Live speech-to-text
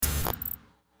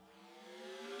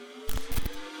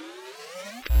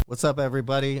What's up,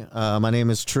 everybody? My name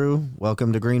is True.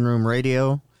 Welcome to Green Room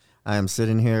Radio. I am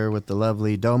sitting here with the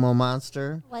lovely Domo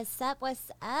Monster. What's up?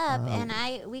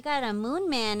 And we got a moon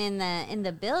man in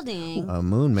the building. A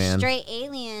moon man. Straight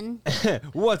alien.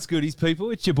 What's goodies, people?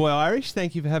 It's your boy Irish.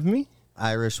 Thank you for having me.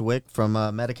 Irish Wick from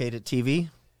Medicated TV.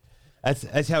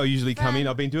 That's how I usually come in.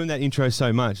 I've been doing that intro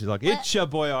so much. It's like, it's your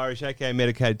boy Irish, aka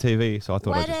Medicated TV. So I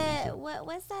thought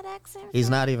What's that accent? He's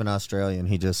not even Australian.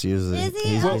 He just uses it. Is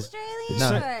he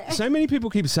Australian? So many people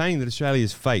keep saying that Australia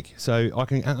is fake. So I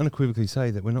can unequivocally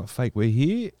say that we're not fake. We're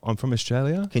here. I'm from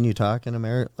Australia. Can you talk in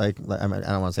American? I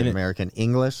don't want to say American.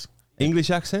 English? English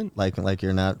accent? Like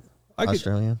you're not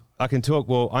Australian? I can talk.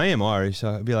 Well, I am Irish,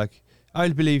 so I'd be like,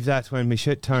 I'll believe that when my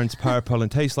shit turns purple and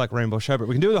tastes like rainbow sherbet.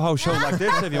 We can do the whole show like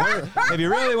this if you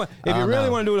really want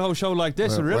to do the whole show like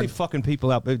this and really fucking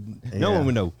people up. No one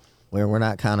would know. We're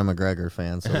not Conor McGregor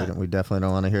fans, so we definitely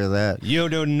don't want to hear that. You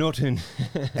do nothing.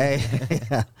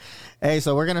 Hey,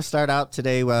 so we're gonna start out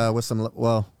today with some.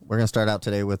 Well, we're gonna start out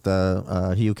today with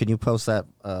Hugh. Can you post that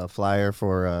flyer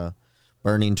for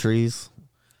Burning Trees?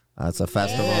 It's a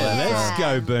festival. Yeah, let's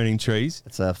go Burning Trees.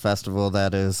 It's a festival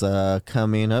that is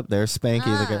coming up. There's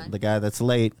Spanky, the guy that's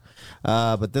late.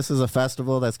 But this is a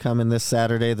festival that's coming this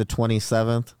Saturday, the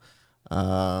 27th.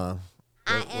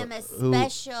 I am a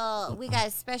special. We got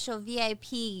a special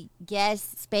VIP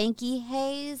guest, Spanky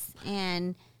Hayes,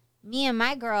 and me and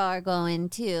my girl are going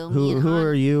too. Who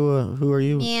are you? Who are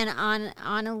you? Me and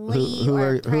Annalie.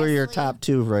 Who are your top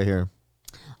two right here?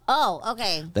 Oh,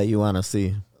 okay. That you want to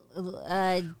see?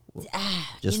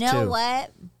 Just you know two.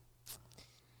 What?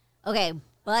 Okay,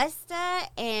 Busta,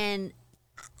 and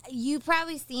you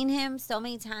probably seen him so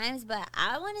many times, but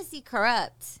I want to see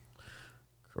Corrupt.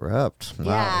 Corrupt. Wow.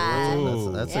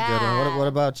 Yeah. That's a good one. What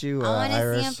about you, I want to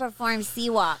Irish? see him perform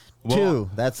Sea-Walk. Two.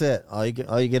 That's it. All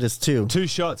you get is two. Two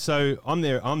shots. So I'm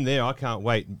there. I can't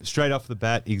wait. Straight off the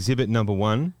bat, exhibit number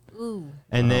one. Ooh.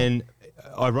 And then,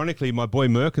 ironically, my boy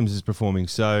Merkins is performing.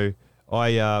 So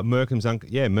Merkins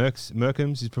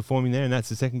is performing there, and that's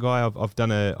the second guy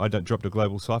I dropped a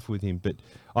global cipher with him. But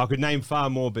I could name far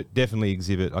more, but definitely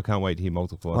exhibit. I can't wait to hear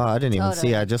multiple. Well, I didn't even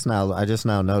see. I just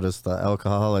now noticed the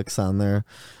Alcoholics on there.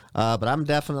 But I'm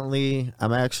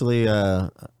actually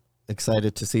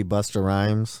excited to see Busta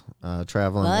Rhymes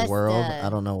traveling the world. I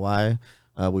don't know why.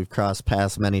 We've crossed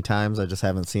paths many times. I just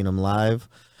haven't seen him live.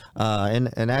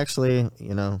 And actually,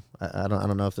 you know, I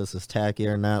don't know if this is tacky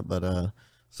or not, but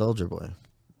Soulja Boy.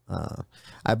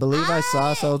 I believe I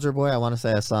saw Soulja Boy. I want to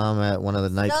say I saw him at one of the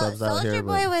nightclubs out here. Soulja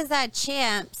Boy was at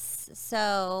Champs,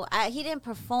 so he didn't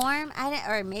perform.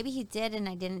 Or maybe he did, and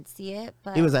I didn't see it.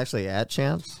 But he was actually at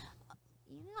Champs.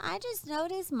 You know, I just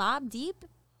noticed Mobb Deep.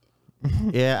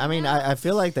 Yeah, I mean, I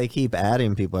feel like they keep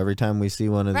adding people every time we see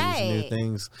one of these new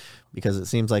things because it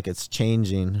seems like it's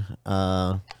changing.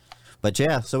 But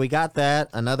yeah, so we got that.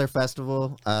 Another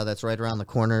festival that's right around the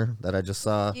corner that I just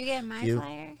saw. Did you get my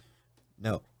flyer?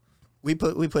 No. We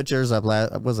put yours up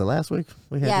was it last week?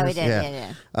 We did.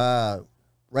 Yeah.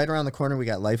 Right around the corner we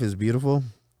got Life is Beautiful.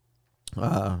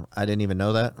 I didn't even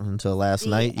know that until last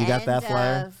night. You got that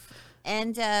flyer?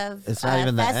 It's not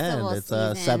even the end. It's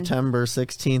September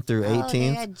 16th through 18th. They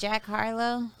had Jack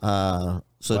Harlow.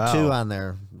 So wow. Two on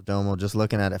there, Domo, just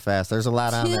looking at it fast. There's a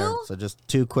lot on there. So just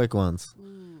two quick ones.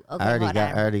 Okay,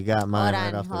 I already got mine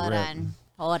right off the rip.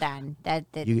 Hold on.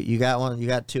 You got one? You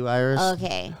got two, Irish?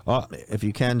 Okay. If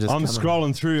you can, just I'm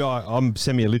scrolling through. I'm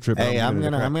semi-illiterate. Hey, I'm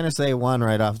gonna say one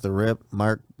right off the rip.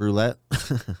 Mark Brulette.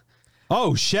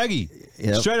 Oh, Shaggy.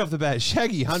 Yep. Straight off the bat,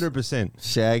 Shaggy, 100%.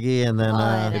 Shaggy, and then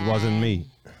it wasn't me.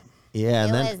 Yeah, and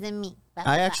it then wasn't me.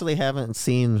 I actually haven't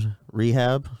seen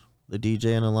Rehab, the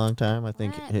DJ, in a long time. I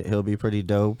think he'll be pretty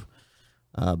dope.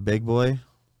 Big Boy,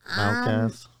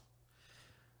 Outkast.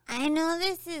 I know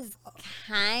this is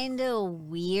kind of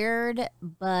weird,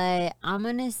 but I'm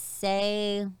going to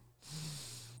say,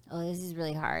 this is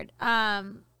really hard.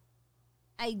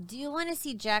 I do want to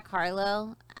see Jack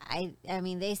Harlow. I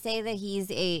mean, they say that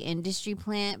he's a industry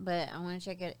plant, but I want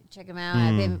to check him out.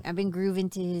 I've been grooving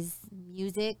to his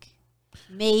music.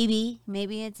 Maybe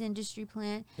it's industry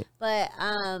plant, but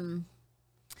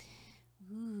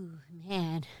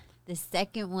man, the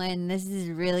second one, this is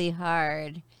really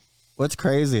hard. What's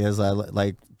crazy is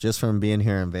just from being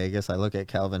here in Vegas, I look at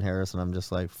Calvin Harris and I'm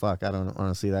just like, fuck, I don't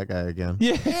want to see that guy again.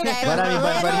 Yeah,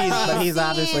 but he's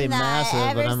obviously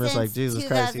massive. But I'm just like, Jesus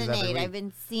Christ, he's every week. I've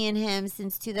been seeing him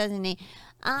since 2008.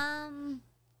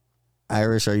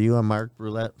 Irish, are you a Mark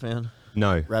Brulette fan?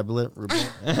 No. Whatever,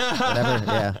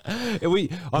 yeah.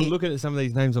 I'm looking at some of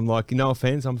these names. I'm like, no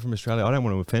offense, I'm from Australia. I don't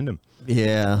want to offend him.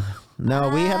 Yeah. No,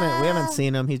 we haven't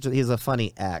seen him. He's a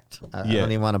funny act. I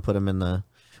don't even want to put him in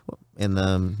in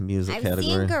the music category. I've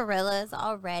seen Gorillaz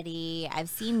already. I've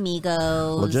seen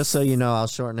Migos. Well, just so you know, I'll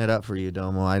shorten it up for you,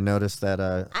 Domo. I noticed that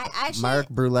Mark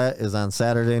Brulette is on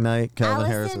Saturday night. Calvin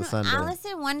Harris is Sunday. Alice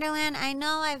in Wonderland. I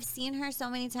know I've seen her so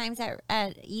many times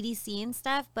at EDC and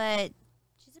stuff, but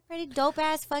she's a pretty dope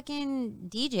ass fucking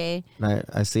DJ.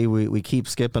 I see we keep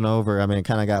skipping over. I mean, it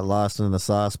kind of got lost in the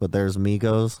sauce, but there's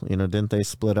Migos. You know, didn't they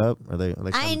split up? Or they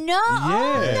I know.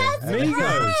 Yeah, oh, that's Migos.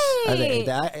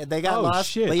 right. They got lost.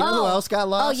 Shit. But you know who else got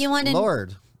lost? Oh, you wanted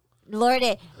Lord.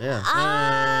 Lordy.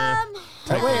 Yeah.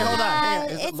 Wait, hold on.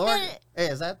 Hey, it's Lord? been- Hey,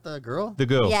 is that the girl? The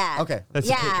girl. Yeah. Okay. That's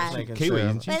Yeah. Kiwi. Sure.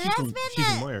 Isn't she? But that's been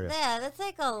She's in my area. yeah, that's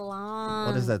like a long.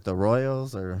 What is that? The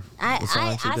Royals or the song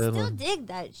I she did? still dig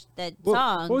that What,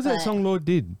 song. what was that but- song Lord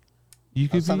did? You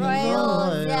could be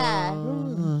Royals, yeah.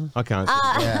 I can't.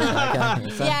 Yeah,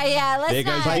 let's There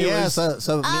goes not. But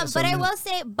yeah, But I will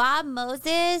say, Bob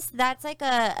Moses, that's like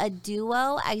a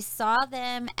duo. I saw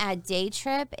them at Day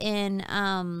Trip in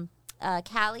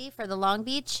Cali for the Long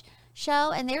Beach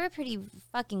show, and they were pretty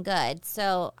fucking good.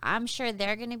 So I'm sure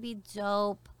they're gonna be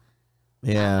dope.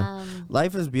 Yeah,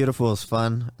 Life is Beautiful is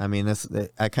fun. I mean,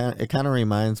 it kind of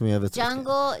reminds me of it's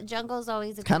Jungle's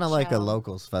always a kind of good like show. a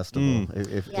locals festival.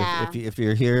 Yeah. If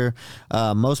you're here,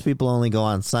 most people only go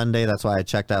on Sunday. That's why I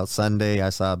checked out Sunday. I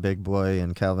saw Big Boy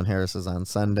and Calvin Harris is on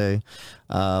Sunday.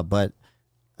 But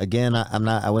again,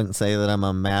 I wouldn't say that I'm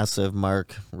a massive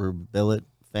Mark Rubillet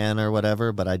fan or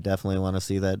whatever, but I definitely want to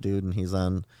see that dude, and he's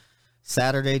on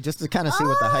Saturday just to kind of see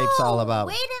what the hype's all about.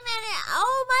 Wait a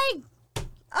minute!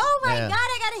 Oh my Yeah. God!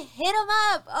 I gotta hit him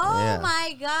up. Oh Yeah.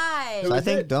 my God! So I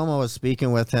think Domo was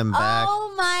speaking with him back.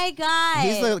 Oh my God!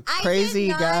 He's the I crazy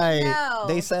did not guy. know.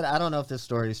 They said, I don't know if this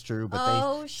story is true,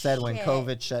 but they said when shit.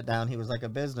 COVID shut down, he was like a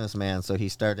businessman. So he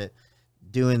started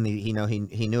doing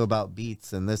he knew about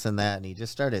beats and this and that. And he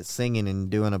just started singing and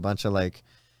doing a bunch of like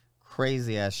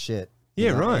crazy ass shit.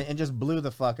 Yeah, right. And just blew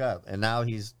the fuck up. And now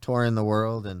he's touring the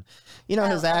world. And,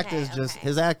 his act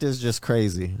is just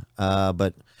crazy.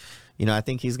 But, I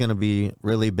think he's going to be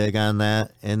really big on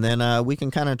that. And then we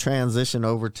can kind of transition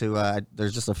over to,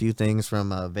 there's just a few things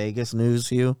from Vegas news,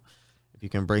 Hugh. If you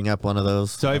can bring up one of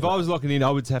those. So if I was locking in,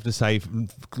 I would have to say,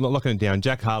 locking it down,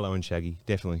 Jack Harlow and Shaggy,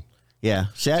 definitely. Yeah,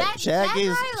 Jack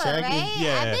Harlow, right?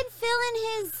 Yeah. I've been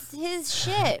feeling his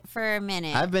shit for a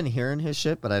minute. I've been hearing his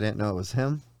shit, but I didn't know it was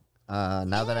him. Now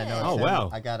that I know it's him,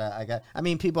 wow. I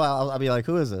mean, people, I'll be like,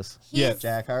 who is this? He's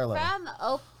Jack Harlow. from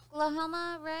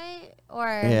Oklahoma, right? Or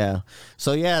Yeah.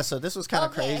 So this was kind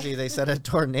of crazy. They said a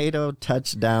tornado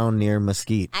touched down near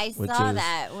Mesquite. I saw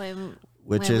that when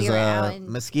we were out in-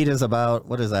 Mesquite is about,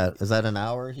 what is that? Is that an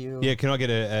hour, Hugh? Yeah, can I get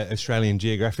a Australian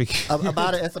Geographic?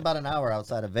 It's about an hour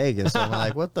outside of Vegas. So I'm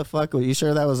like, what the fuck? Are you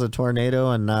sure that was a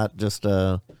tornado and not just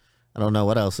I don't know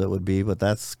what else it would be, but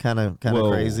that's kind of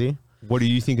crazy. What do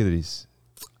you think of this?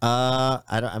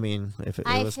 I mean, if it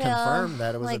was feel confirmed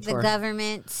that it was like a the tornado.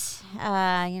 government,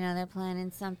 they're planning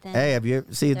something. Hey, have you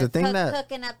see They're the thing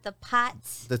cooking up the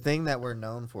pots? the thing that we're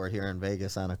known for here in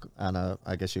Vegas on a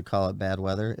I guess you call it bad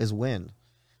weather is wind.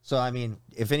 So I mean,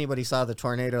 if anybody saw the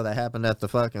tornado that happened at the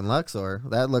fucking Luxor,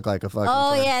 that looked like a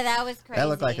fucking Yeah, that was crazy. that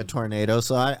looked like a tornado.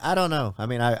 So I don't know. I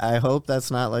mean, I hope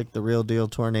that's not like the real deal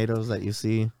tornadoes that you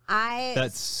see.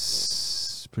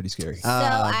 That's pretty scary. So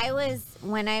I was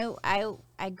when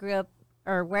I grew up,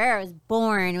 or where I was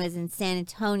born was in San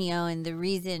Antonio, and the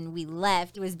reason we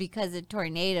left was because of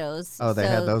tornadoes. Oh, they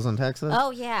had those in Texas?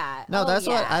 Oh yeah. No, that's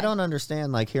what yeah. I don't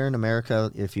understand. Like here in America,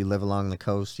 if you live along the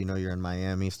coast, you're in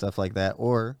Miami, stuff like that,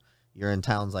 or you're in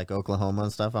towns like Oklahoma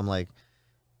and stuff. I'm like,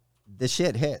 the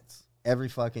shit hits every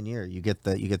fucking year. You get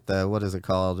the what is it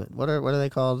called? What are they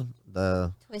called?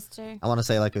 The Twister. I want to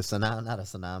say like a tsunami, not a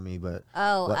tsunami, but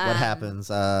what happens?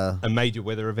 A major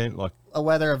weather event like A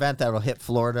weather event that will hit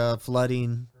Florida,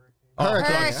 flooding.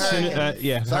 Hurricane.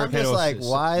 So I'm just like,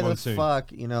 why the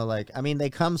fuck? I mean, they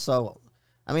come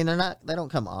they don't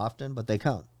come often, but they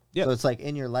come. Yep. So it's like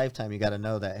in your lifetime, you got to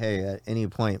know that, hey, at any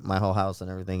point, my whole house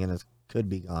and everything in it could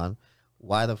be gone.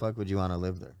 Why the fuck would you want to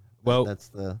live there? Well,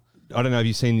 I don't know if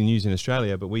you've seen the news in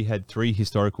Australia, but we had 3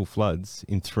 historical floods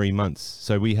in 3 months.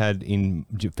 So we had in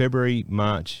February,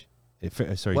 March,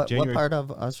 January. What part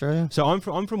of Australia? So I'm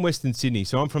from Western Sydney.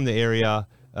 So I'm from the area.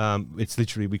 It's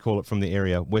literally, we call it from the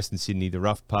area, Western Sydney, the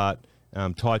rough part.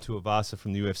 Tai Tuivasa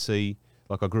from the UFC.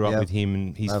 Like I grew up with him,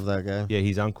 and he's love that guy. Yeah,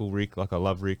 his uncle Rick. Like I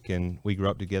love Rick, and we grew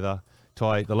up together.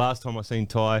 Tai. The last time I seen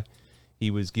Tai,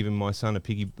 he was giving my son a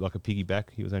piggyback.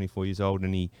 He was only 4 years old,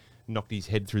 and he knocked his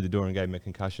head through the door and gave him a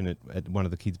concussion at one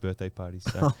of the kids' birthday parties.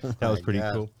 So that was pretty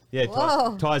cool. Yeah,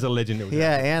 Ty's a legend.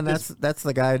 And that's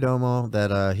the guy, Domo,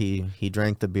 that he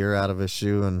drank the beer out of his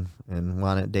shoe and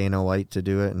wanted Dana White to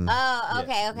do it. And Oh,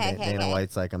 okay. Dana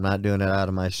White's like, I'm not doing it out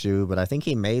of my shoe, but I think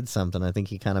he made something. I think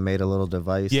he kind of made a little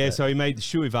device. Yeah, so he made the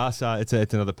Shui Vasa. It's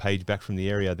another page back from the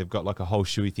area. They've got like a whole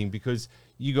Shui thing because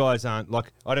you guys aren't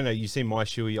like, I don't know, you see my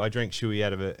Shui. I drank Shui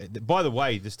out of it. By the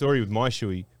way, the story with my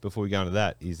Shui, before we go into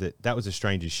that, is that was a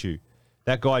stranger's shoe.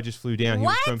 That guy just flew down.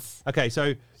 What? He was from, okay,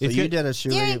 so if you did a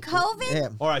Shui during COVID? Yeah.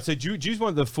 All right, so do you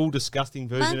want the full disgusting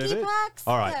version of it? Monkeypox?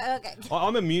 All right. Okay.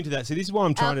 I'm immune to that. So this is why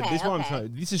I'm trying to. This is why I'm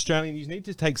trying. This Australian, you need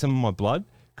to take some of my blood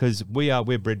because we're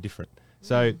bred different.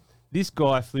 So this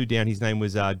guy flew down. His name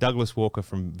was Douglas Walker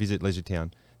from Visit Leisure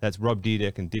Town. That's Rob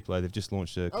Dyrdek and Diplo. They've just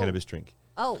launched a cannabis drink.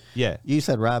 Oh. Yeah. You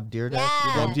said Rob Dyrdek?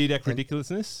 Yeah. Rob Dyrdek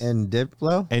Ridiculousness. And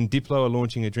Diplo? And Diplo are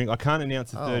launching a drink. I can't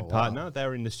announce the third wow. partner. They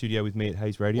were in the studio with me at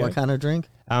Hayes Radio. What kind of drink?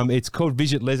 It's called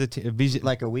Visit Leisure.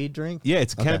 Like a weed drink? Yeah,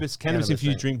 it's Okay. cannabis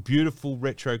infused drink. Beautiful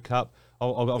retro cup.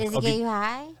 Does it get you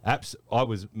high? I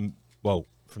was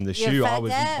from the You're shoe. fucked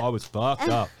up? I was fucked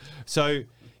up. So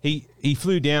he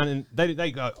flew down and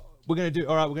they go, we're gonna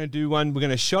do one. We're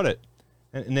gonna shot it,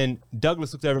 and then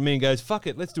Douglas looked over at me and goes, "Fuck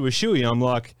it, let's do a shoey." I'm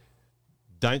like,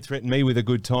 "Don't threaten me with a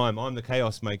good time. I'm the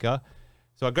chaos maker."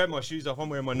 So I grab my shoes off. I'm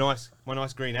wearing my nice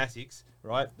green Asics,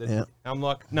 right? Yeah. I'm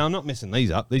like, "No, I'm not messing these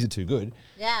up. These are too good."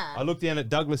 Yeah. I looked down at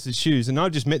Douglas's shoes, and I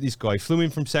just met this guy. He flew in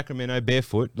from Sacramento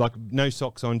barefoot, like no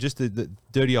socks on, just the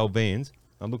dirty old Vans.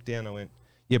 I looked down, I went,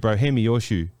 "Yeah, bro, hand me your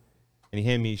shoe." And he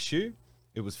handed me his shoe.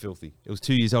 It was filthy. It was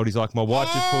 2 years old. He's like, "My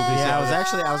wife just pulled this Yeah, out."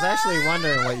 I was actually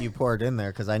wondering what you poured in there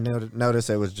because I noticed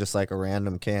it was just like a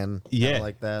random can. Yeah.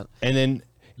 Like that. And then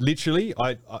literally,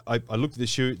 I looked at the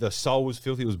shoe. The sole was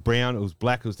filthy. It was brown. It was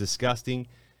black. It was disgusting.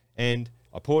 And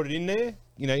I poured it in there.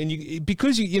 You know, and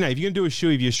because if you're gonna do a shoe,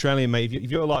 if you're Australian, mate, if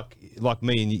you're like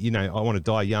me, and I want to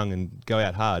die young and go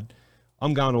out hard,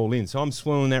 I'm going all in. So I'm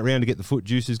swirling that round to get the foot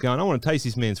juices going. I want to taste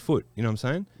this man's foot. You know what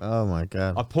I'm saying? Oh my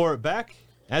God. I pour it back.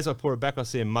 As I pour it back, I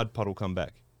see a mud puddle come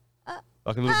back,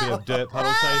 like a little bit of dirt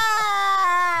puddle.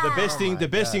 So the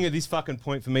best thing at this fucking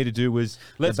point for me to do was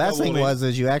The best thing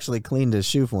is you actually cleaned his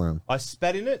shoe for him. I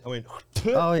spat in it. I went.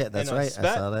 Oh yeah, that's and right. I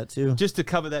spat saw that too. just to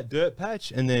cover that dirt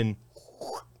patch, and then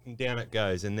down it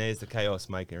goes, and there's the chaos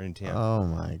maker in town. Oh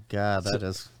my God, that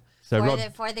is. So for,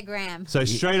 Rob, for the gram. so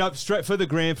straight for the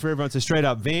gram for everyone. So straight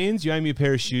up Vans. You owe me a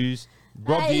pair of shoes.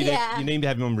 Rob Dyrdek, yeah. you need to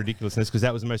have him on ridiculousness because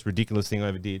that was the most ridiculous thing I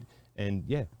ever did. And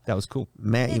yeah, that was cool.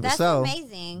 Man, Dude, that's so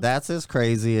amazing. that's as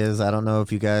crazy as I don't know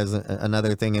if you guys.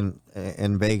 Another thing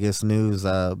in Vegas news,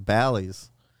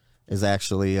 Bally's is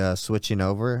actually switching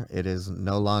over. It is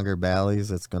no longer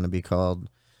Bally's. It's going to be called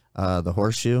the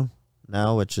Horseshoe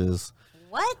now, which is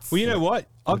What? Well, you know what?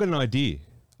 I've got an idea.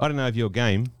 I don't know if you're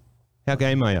game. How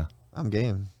game are you? I'm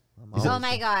game. Oh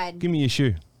my God. Give me your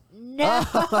shoe. No.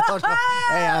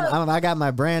 Hey, I got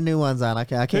my brand new ones on. I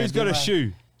can't. Who's got do a my-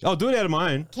 shoe? I'll do it out of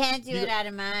mine. Can't do it out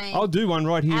of mine. I'll do one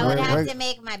right here. I would right have now. to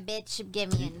make my bitch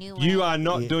give me a new one. You are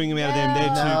not doing them out of them. They're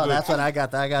too No, good. that's what I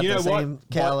got. I got You the know same what?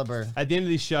 caliber. At the end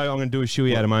of this show, I'm going to do a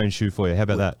shoey out of my own shoe for you. How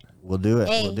about that? We'll do it.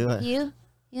 Hey, We'll do it. you?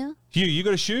 Hugh, you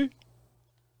got a shoe?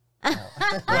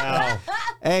 Wow.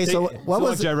 Hey, so See, what it's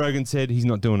was like Joe Rogan said? He's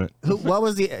not doing it. what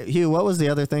was the Hugh? What was the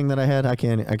other thing that I had? I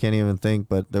can't even think.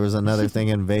 But there was another thing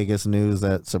in Vegas news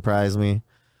that surprised me.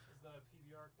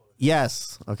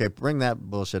 Yes. Okay, bring that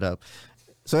bullshit up.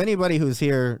 So anybody who's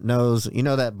here knows, you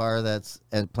know that bar that's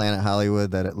at Planet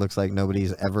Hollywood that it looks like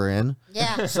nobody's ever in?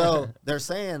 Yeah. So they're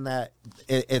saying that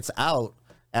it's out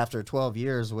after 12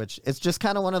 years, which it's just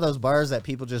kind of one of those bars that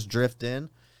people just drift in.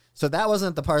 So that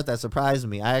wasn't the part that surprised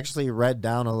me. I actually read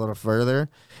down a little further,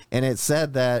 and it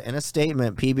said that in a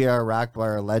statement, PBR Rock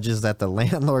Bar alleges that the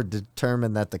landlord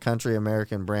determined that the Country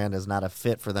American brand is not a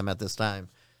fit for them at this time,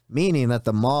 meaning that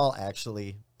the mall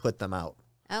actually put them out.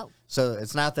 Oh. So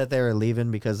it's not that they were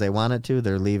leaving because they wanted to.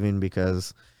 They're leaving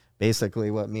because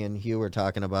basically what me and Hugh were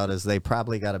talking about is they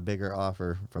probably got a bigger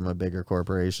offer from a bigger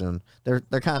corporation. Their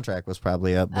contract was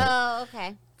probably up. But Oh,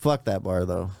 okay. fuck that bar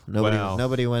though. Wow.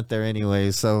 Nobody went there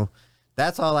anyways. So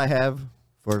that's all I have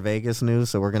for Vegas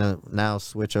news. So we're gonna now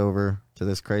switch over to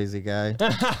this crazy guy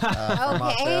from Okay.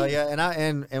 Australia.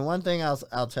 And one thing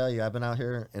I'll tell you, I've been out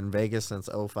here in Vegas since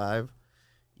 2005.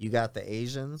 You got the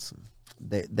Asians.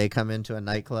 They come into a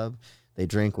nightclub. They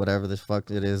drink whatever the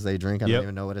fuck it is they drink. I Yep. don't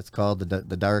even know what it's called.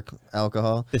 The dark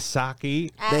alcohol. The sake.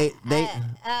 They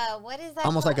What is that?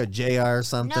 almost like a JR or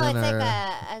something. No, it's or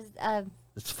like a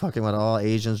it's fucking what all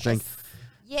Asians drink.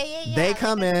 yeah. They like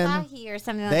come a in, Sahi or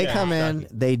something like They that. come in.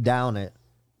 They down it.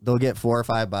 They'll get 4 or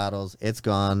 5 bottles. It's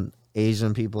gone.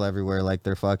 Asian people everywhere like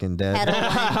they're fucking dead.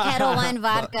 Kettle One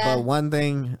vodka. But one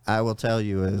thing I will tell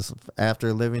you is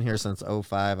after living here since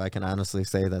 2005, I can honestly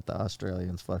say that the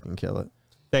Australians fucking kill it.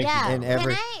 Thank yeah. you. And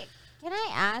every- Can I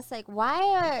ask, like,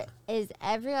 why is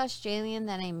every Australian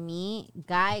that I meet,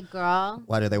 guy, girl,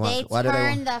 Why do they want? they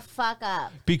turn the fuck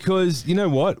up? Because you know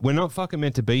what? We're not fucking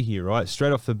meant to be here, right?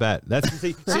 Straight off the bat. That's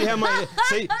see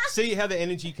how the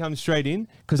energy comes straight in.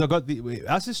 Because I got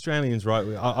us Australians, right?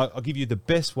 I'll give you the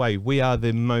best way. We are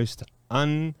the most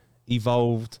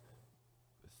unevolved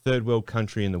third world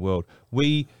country in the world.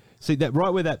 We see that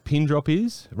right where that pin drop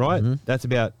is, right? Mm-hmm. That's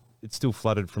about. It's still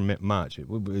flooded from March.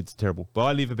 It's terrible. But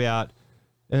I live about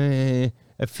a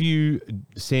few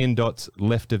sand dots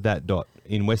left of that dot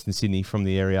in Western Sydney from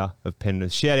the area of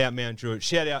Penrith. Shout out Mount Druitt.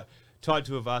 Shout out Tide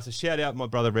to Avasa. Shout out my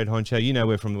brother Red Honcho. You know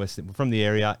we're from the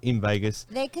area in Vegas.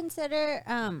 They consider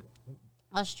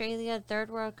Australia a third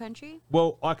world country?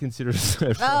 Well, I consider it a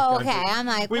third world country. Okay. I'm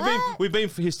like, we've been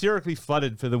hysterically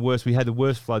flooded for the worst. We had the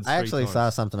worst floods. I actually saw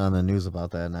something on the news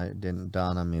about that, and it didn't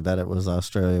dawn on me that it was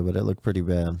Australia, but it looked pretty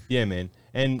bad. Yeah, man.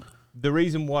 And the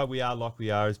reason why we are like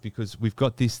we are is because we've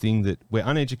got this thing that we're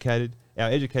uneducated. Our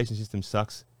education system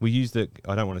sucks. We use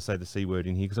I don't want to say the C word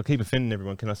in here because I keep offending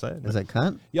everyone. Can I say it? Is that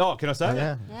cunt? Yeah, can I say it?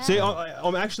 Yeah. See,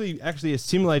 I'm actually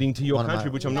assimilating to your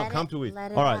country, which I'm not comfortable with.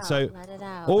 All right, so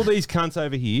all these cunts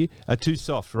over here are too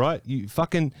soft, right?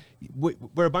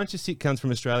 We're a bunch of sick cunts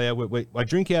from Australia. I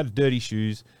drink out of dirty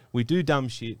shoes. We do dumb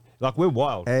shit. Like, we're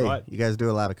wild, right? You guys do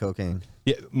a lot of cocaine.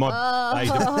 Yeah, the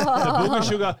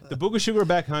booger sugar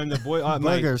back home. The boy,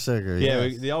 booger sugar. Yeah,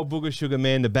 yes. The old booger sugar,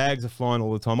 man. The bags are flying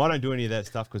all the time. I don't do any of that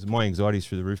stuff because my anxiety's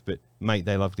through the roof. But mate,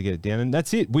 they love to get it down, and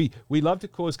that's it. We love to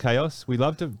cause chaos. We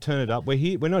love to turn it up. We're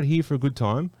here. We're not here for a good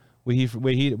time. We're here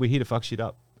to fuck shit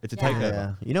up. It's a takeover.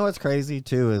 Yeah. You know what's crazy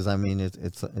too is, I mean,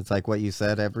 it's like what you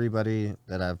said. Everybody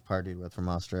that I've partied with from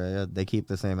Australia, they keep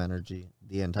the same energy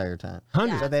the entire time.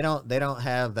 100. So they don't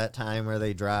have that time where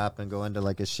they drop and go into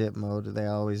like a shit mode. They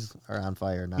always are on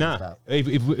fire. Nah,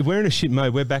 if we're in a shit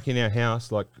mode, we're back in our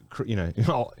house, like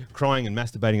crying and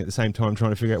masturbating at the same time,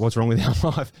 trying to figure out what's wrong with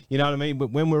our life. You know what I mean?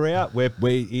 But when we're out,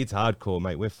 it's hardcore,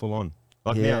 mate. We're full on.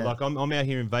 Now, like I'm out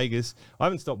here in Vegas. I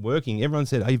haven't stopped working. Everyone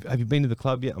said, have you been to the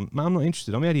club yet? I'm not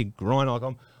interested. I'm out here grinding.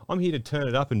 Like I'm here to turn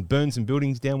it up and burn some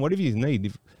buildings down. Whatever you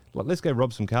need. Let's go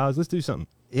rob some cars. Let's do something.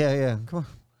 Yeah. Come on.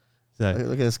 So,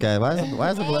 look at this guy. Why is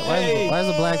the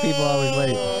black people always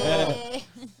late?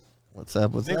 What's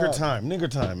up?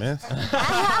 Nigger time, man.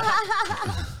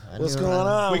 What's going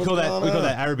on? We call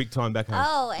that Arabic time back home.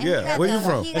 Oh, and yeah. Where you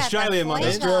from? Australia, my man.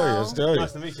 Australia.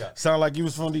 Nice to meet you. Sound like you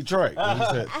was from Detroit.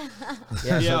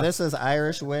 So this is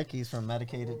Irish Wick. He's from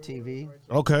Medicated TV.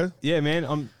 Okay. Yeah, man.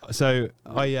 I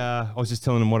was just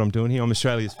telling him what I'm doing here. I'm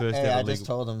Australia's first ever I just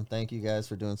told him thank you guys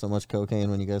for doing so much cocaine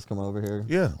when you guys come over here.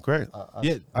 Yeah, great.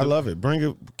 I love it. Bring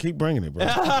it. Keep bringing it, bro.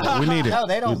 We need it. No,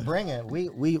 they don't bring it.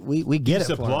 We get it.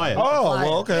 Supply it.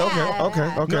 Oh,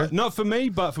 well, okay. Not for me,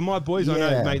 but for my boys, I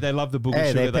know, mate. They love the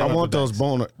booger sugar. I want those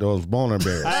boner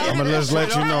bears. I'm gonna just let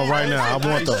you know right now. I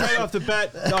want those. Straight off the bat,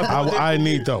 I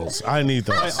need those.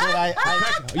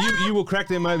 You will crack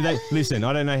them over. Listen,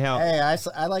 I don't know how. Hey,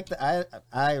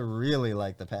 I really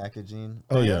like the packaging.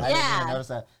 Oh yeah. I didn't even notice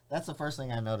that. That's the first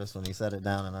thing I noticed when he set it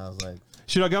down, and I was like,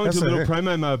 should I go into a little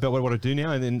promo mode about what I do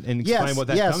now and explain what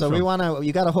that comes from? Yeah, so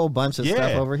you got a whole bunch of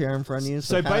stuff over here in front of you.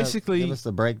 So basically, give us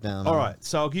the breakdown. All right,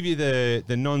 so I'll give you the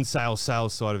non-sales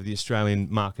side of the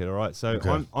Australian market, all right? So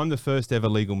I'm the first ever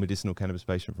legal medicinal cannabis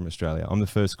patient from Australia. I'm the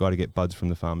first guy to get buds from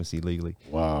the pharmacy legally.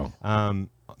 Wow.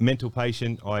 Mental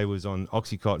patient, I was on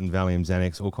Oxycontin, Valium,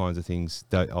 Xanax, all kinds of things.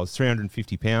 I was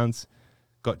 350 pounds.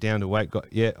 Got down to weight.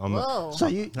 So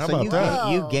you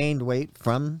gained weight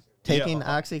from taking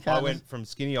Oxycontin? I went from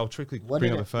skinny. I'll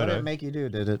bring up a photo. What did it make you do?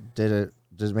 Did it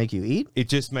make you eat? It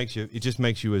just makes you a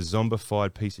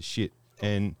zombified piece of shit,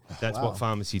 and that's what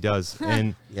pharmacy does.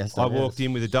 And I walked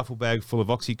in with a duffel bag full of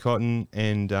Oxycontin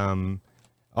and Valium,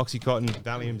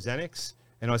 Xanax,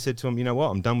 and I said to him, you know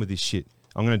what? I'm done with this shit.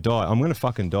 I'm gonna die. I'm gonna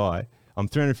fucking die. I'm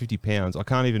 350 pounds. I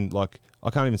can't even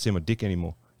see my dick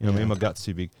anymore. You know what I mean? My gut's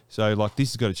too big. So,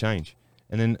 this has got to change.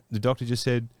 And then the doctor just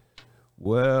said,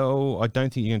 well, I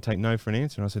don't think you're going to take no for an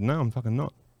answer. And I said, no, I'm fucking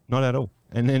not. Not at all.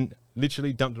 And then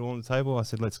literally dumped it all on the table. I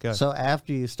said, let's go. So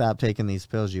after you stopped taking these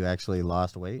pills, you actually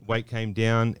lost weight? Weight came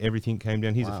down. Everything came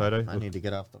down. Here's a photo. I need to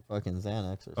get off the fucking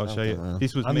Xanax or I'll show you. Man.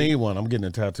 I need one. I'm getting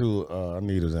a tattoo. I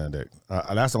need a Xanax.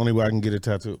 That's the only way I can get a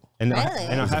tattoo. And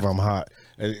if I'm hot.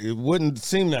 It wouldn't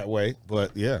seem that way,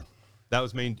 but yeah. That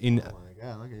was me in...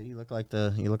 Yeah, look at you. You look like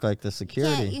the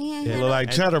security. You look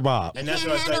like Cheddar Bob. And that's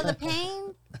what I handle the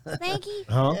pain, Spanky?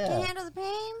 Huh? Can you handle the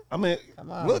pain? I mean,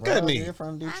 come on, look bro. at me. You're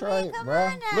from Detroit, come bro.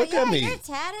 on now. Look at me. You're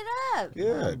tatted up.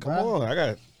 Yeah, come on. I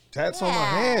got tats on my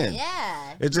hand.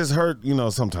 Yeah. It just hurt,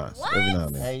 sometimes. What? Every now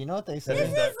and then. Hey, you know what they say? This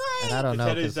is And I like. don't know.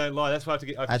 tattoos 'cause don't lie. That's why I have to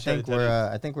get.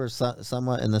 I think we're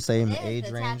somewhat in the same It is, age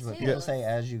the range, but tattoos. people say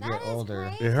as you That get is older,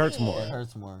 crazy. It hurts more. it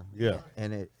hurts more. Yeah.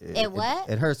 And It what?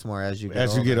 It hurts more as you get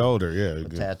As older. you get older, yeah.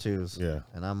 With tattoos. Yeah.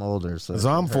 And I'm older, so So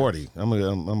I'm it hurts. 40.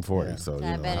 I'm 40, Yeah. so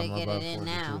I better I'm get above it in 42.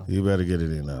 now. you better get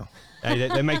it in now. Hey,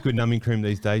 they make good numbing cream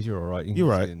these days. You're all right. You can You're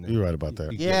just right. get in there. You're right about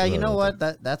that. Yeah, you Right know about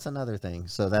what? That's another thing.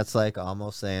 So that's like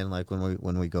almost saying like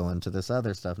when we go into this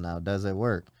other stuff now, does it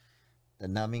work? The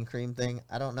numbing cream thing,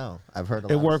 I don't know. I've heard a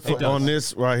lot It of worked stories. on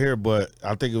this right here, but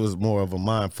I think it was more of a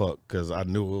mind fuck because I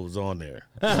knew it was on there.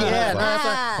 Yeah, no,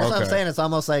 that's what I'm Okay. saying. It's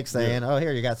almost like saying, "Oh,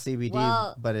 here you got CBD,"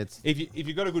 Well- but it's If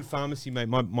you got a good pharmacy, mate,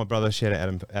 my brother, shout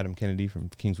out Adam Kennedy from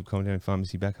Kingswood Common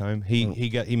Pharmacy back home.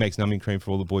 He makes numbing cream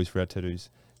for all the boys for our tattoos,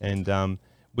 and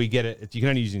we get it. You can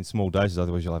only use it in small doses,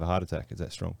 otherwise you'll have a heart attack. It's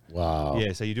that strong. Wow.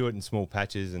 Yeah, so you do it in small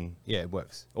patches, and yeah, it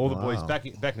works. All the boys Wow. back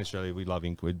in Australia, we love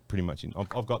Inkwood pretty much.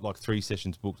 I've got like 3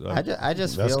 sessions booked. I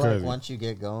just That's feel crazy. like once you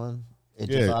get going, it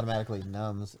Yeah. just automatically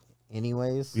numbs,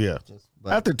 anyways. Yeah.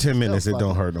 But After 10 still minutes, it don't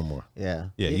fucking- hurt no more. Yeah,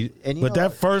 Yeah, you- and you But know that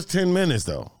what? first 10 minutes,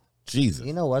 though, Jesus.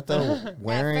 You know what though?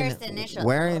 Wearing first initial.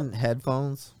 wearing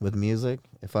headphones with music,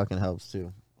 it fucking helps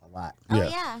too a lot Oh Yeah.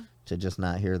 yeah. to just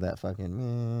not hear that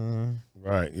fucking.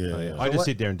 Right, yeah. I just what-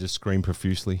 sit there and just scream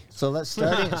profusely. So let's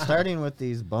starting with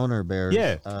these boner bears.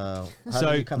 Yeah. How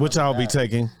So- did you come Which up I'll with be that?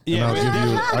 taking. Yeah.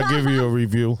 And I'll give you a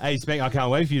review. Hey, Spank, I can't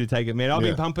wait for you to take it, man. I've Yeah.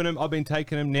 been pumping them. I've been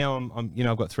taking them. Now I'm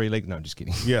I've got 3 legs. No, I'm just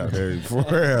kidding. Yeah, for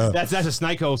real. That's a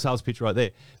snake oil sales pitch right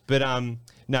there. But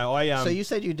no, I So you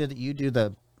said you do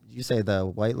the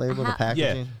white label, the Uh-huh.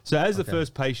 packaging. yeah. So as the Okay.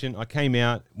 first patient,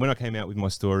 when I came out with my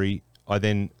story, I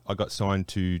got signed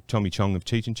to Tommy Chong of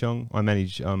Cheech and Chong. I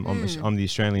manage. I'm the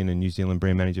Australian and New Zealand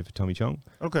brand manager for Tommy Chong.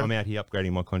 Okay. I'm out here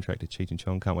upgrading my contract at Cheech and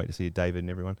Chong. Can't wait to see David and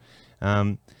everyone.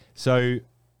 So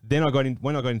then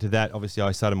when I got into that, obviously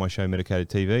I started my show Medicated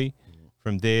TV.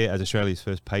 From there, as Australia's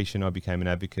first patient, I became an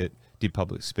advocate, did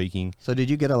public speaking. So did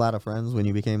you get a lot of friends when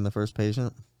you became the first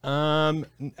patient?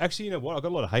 Actually, you know what? I got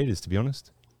a lot of haters, to be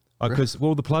honest. Because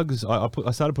the plugs, I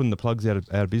started putting the plugs out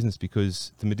of business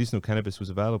because the medicinal cannabis was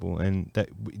available, and that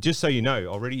just so you know,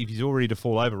 already if you're all ready to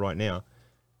fall over right now,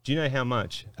 do you know how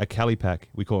much a Cali pack?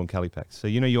 We call them Cali packs. So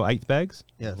you know your 8th bags,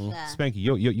 Yes. Yeah. Spanky,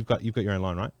 you've got your own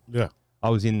line, right? Yeah. I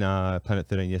was in Planet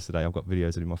 13 yesterday. I've got videos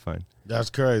of it in my phone. That's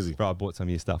crazy. Bro, I bought some of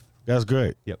your stuff. That's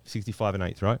great. Yep, 65 and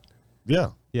 8th, right? Yeah.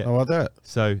 Yeah. How about that?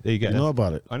 So there you go. You know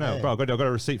about it. I know, Hey. bro. I got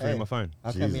a receipt for it Hey. in my phone.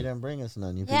 How come Jesus. you didn't bring us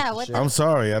none? You Yeah, piece of what shit. the- I'm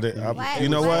sorry. Why- You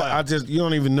know why- what? You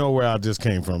don't even know where I just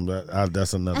came from.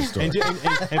 That's another story.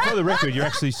 And for the record, you're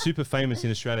actually super famous in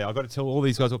Australia. I've got to tell all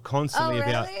these guys constantly Oh,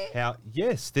 about really? how,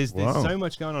 yes, there's Wow. so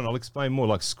much going on. I'll explain more,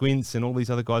 like Squints and all these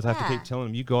other guys. I have to Yeah. keep telling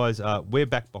them, you guys, we're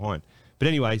back behind. But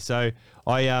anyway, so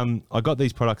I got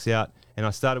these products out, and I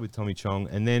started with Tommy Chong,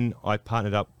 and then I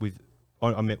partnered up with,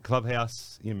 I met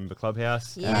Clubhouse. You remember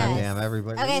Clubhouse? Yes. God damn,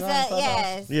 everybody. Okay, You so on Clubhouse?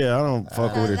 yes. Yeah, I don't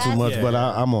fuck with it too that's- much, but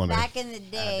I'm on it. Back in the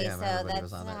day, damn, so everybody that's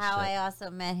was on that how shit. I also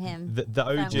met him. The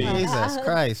OG. From Jesus Clubhouse.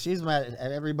 Christ, she's mad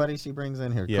at everybody she brings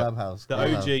in here. Yeah. Clubhouse. The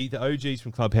Clubhouse. the OGs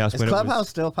from Clubhouse. Is when Clubhouse It was,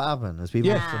 still popping? Is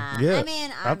people? Nah, Yeah, I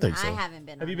mean, I think so. I haven't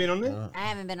been. have you been on there? I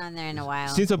haven't been on there in a while.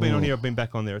 Since I've been on here, I've been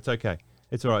back on there. It's okay.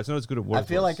 It's all right. It's not as good at what I it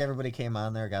feel was. like everybody came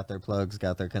on there, got their plugs,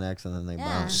 got their connects, and then they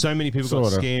Yeah. bounced. So many people got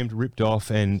Sorta. scammed, ripped off,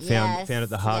 and Yes, found it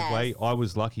the hard yes. way. I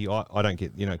was lucky. I don't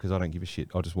get, because I don't give a shit.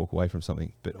 I'll just walk away from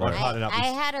something. But I partnered up I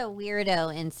with... had a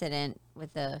weirdo incident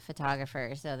with the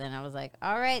photographer, so then I was like,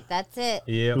 "All right, that's it."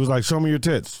 Yeah. It was like, show me your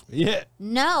tits. Yeah.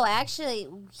 No, actually,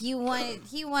 he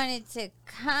wanted to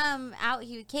come out.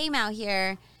 He came out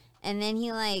here, and then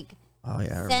he like Oh yeah, I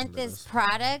sent remember this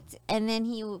product, and then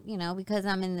he, because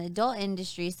I'm in the adult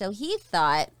industry, so he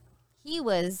thought he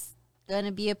was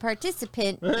gonna be a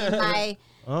participant in my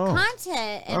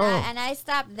content, and I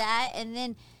stopped that, and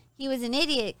then he was an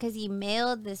idiot because he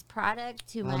mailed this product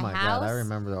to Oh my my house. god, I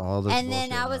remember all this. And then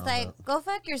bullshit I was now, like, "Go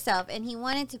fuck yourself," and he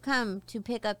wanted to come to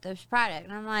pick up this product,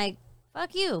 and I'm like,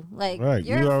 "Fuck you! Like, Right,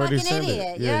 you're you a already fucking sent it.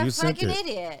 idiot. Yeah, You're you a sent fucking it.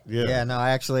 idiot." yeah, no,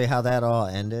 actually, how that all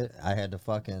ended, I had to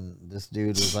this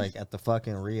dude was like at the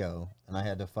fucking Rio, and I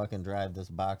had to fucking drive this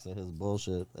box of his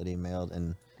bullshit that he mailed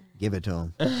and give it to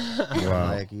him. Wow.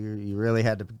 Like, you really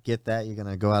had to get that. You're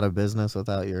gonna go out of business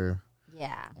without your.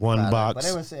 Yeah. One box. But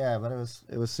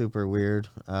it was super weird.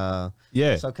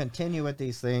 Yeah. So continue with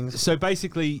these things. So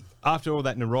basically, after all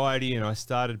that notoriety, and I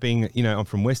started being, I'm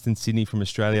from Western Sydney, from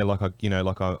Australia.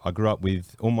 I grew up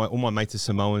with all my mates are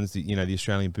Samoans, the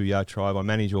Australian Booyah tribe. I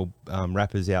manage all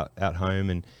rappers out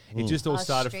home, and it just all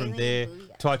started from there.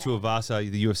 Tai Tuivasa,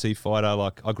 the UFC fighter,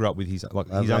 like I grew up with his uncle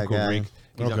guy. Rick.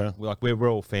 We're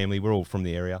all family. We're all from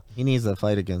the area. He needs to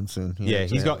fight again soon.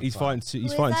 He's fighting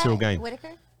Cyril Gane.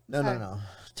 Whitaker? No.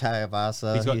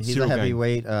 Tuivasa. He's He's got a Cyril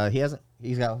heavyweight.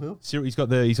 He's got who? He's got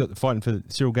the fighting for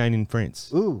Cyril Gane in France.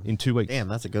 Ooh. In 2 weeks. Damn,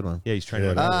 that's a good one. Yeah, he's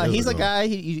training. He's a guy.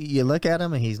 You look at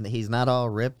him and he's not all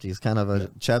ripped. He's kind of a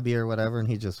chubby or whatever, and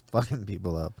he's just fucking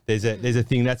people up. There's a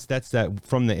thing that's that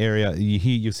from the area.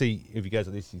 You'll see if you guys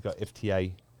like this. He's got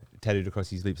FTA tattooed across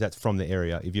his lips. That's from the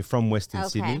area. If you're from Western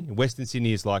Sydney, Western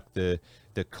Sydney is like the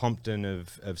Compton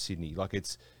of Sydney. Like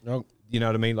it's. Nope. You know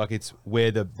what I mean? Like it's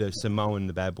where the Samoan,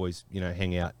 the bad boys,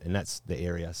 hang out, and that's the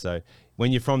area. So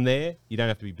when you're from there, you don't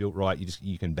have to be built right.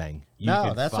 You can bang.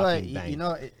 That's why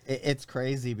it's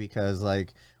crazy because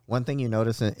like one thing you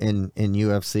notice in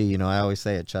UFC, I always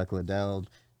say it, Chuck Liddell,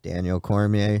 Daniel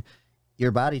Cormier,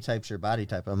 your body type's your body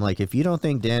type. I'm like, if you don't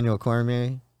think Daniel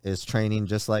Cormier is training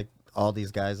just like all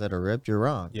these guys that are ripped, you're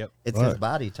wrong. Yep. It's his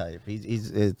body type.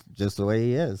 It's just the way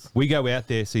he is. We go out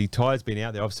there. See, Ty's been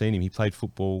out there. I've seen him. He played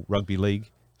football, rugby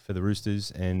league for the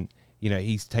Roosters, and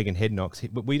he's taken head knocks.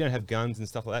 But we don't have guns and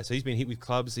stuff like that. So he's been hit with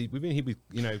clubs. We've been hit with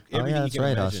everything. That's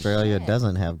right. Imagine. Australia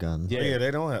doesn't have guns. Yeah, they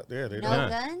don't have. Yeah, they No don't.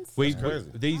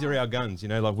 guns? These are our guns.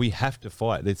 Like we have to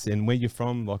fight. And where you're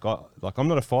from, I'm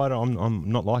not a fighter.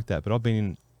 I'm not like that. But I've been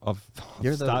in.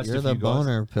 You're the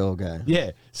boner pill guy.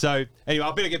 Yeah. So anyway,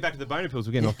 I better get back to the boner pills.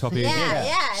 We're getting off topic again.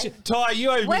 Yeah. Shit, Ty,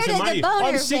 you owe me some money.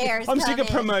 I'm sick of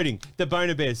promoting the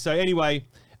boner bears. So anyway,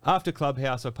 after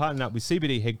Clubhouse, I partnered up with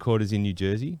CBD headquarters in New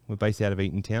Jersey. We're based out of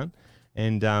Eatontown,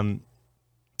 and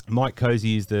Mike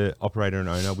Cozy is the operator and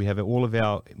owner. We have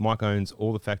Mike owns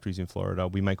all the factories in Florida.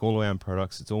 We make all our own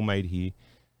products. It's all made here.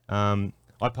 I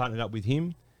partnered up with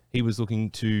him. He was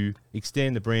looking to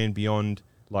extend the brand beyond.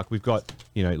 Like we've got,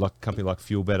 like a company like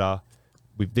Fuel Better.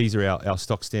 These are our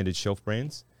stock standard shelf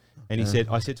brands. And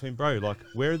I said to him, bro, like,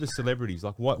 where are the celebrities?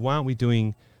 Like, why aren't we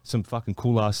doing some fucking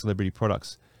cool ass celebrity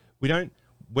products? I'm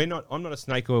not a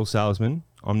snake oil salesman.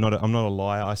 I'm not a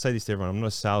liar. I say this to everyone. I'm not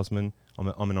a salesman. I'm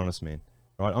an honest man,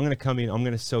 right? I'm going to come in. I'm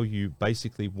going to sell you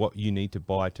basically what you need to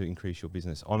buy to increase your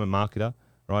business. I'm a marketer.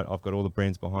 Right, I've got all the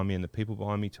brands behind me and the people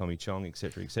behind me, Tommy Chong,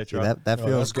 etc., etc. That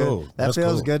feels good. Cool. That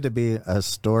feels good to be a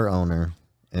store owner.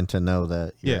 And to know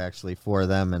that you're actually for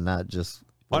them and not just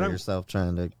for yourself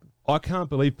trying to... I can't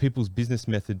believe people's business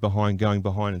method behind going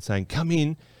behind and saying, come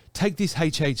in, take this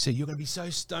HHC. You're going to be so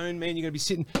stoned, man. You're going to be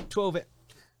sitting 12 hours.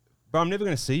 Bro, I'm never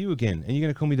going to see you again. And you're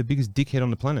going to call me the biggest dickhead on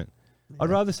the planet. Yeah. I'd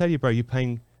rather say to you, bro, you're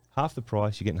paying half the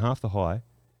price. You're getting half the high.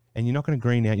 And you're not going to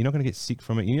green out. You're not going to get sick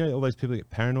from it. All those people that get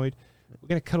paranoid. We're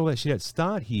going to cut all that shit out.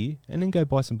 Start here and then go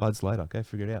buy some buds later. Go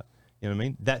figure it out. You know what I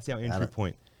mean? That's our entry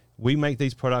point. We make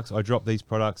these products. I drop these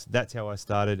products. That's how I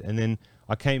started. And then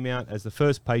I came out as the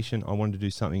first patient. I wanted to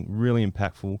do something really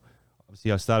impactful.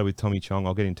 Obviously, I started with Tommy Chong.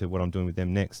 I'll get into what I'm doing with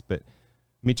them next. But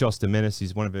Mitch Ostermenis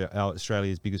is one of our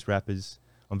Australia's biggest rappers.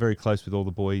 I'm very close with all the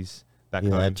boys back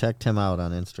home. I checked him out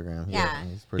on Instagram. Yeah.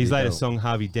 He's latest song,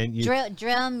 Harvey Dent.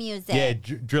 Drill music. Yeah,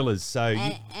 drillers. So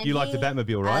you like the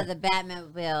Batmobile, right? The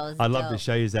Batmobile. I'd love to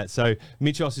show you that. So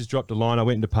Mitch Os has dropped a line. I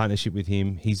went into partnership with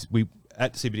him.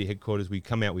 At CBD headquarters, we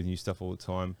come out with new stuff all the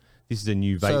time. This is a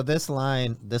new vape. So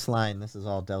this is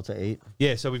all Delta 8?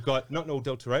 Yeah, so we've got, not all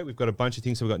Delta 8, we've got a bunch of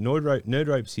things. So we've got Nerd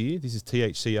Ropes here. This is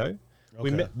THCO.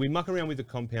 Okay. We muck around with the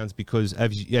compounds because,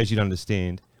 as you'd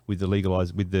understand, with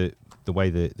the the way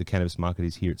the cannabis market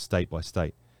is here, it's state by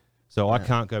state. So I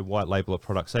can't go white label a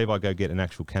product. Say if I go get an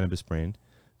actual cannabis brand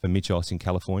for Mitch Os in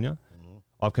California,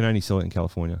 I can only sell it in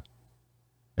California.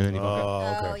 And then if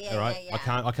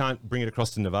I can't bring it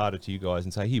across to Nevada to you guys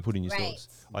and say, here, put in your stores.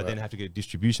 I then have to get a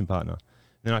distribution partner.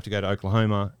 Then I have to go to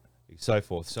Oklahoma, so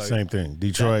forth. So same thing.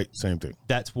 Detroit, same thing.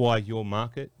 That's why your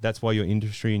market, that's why your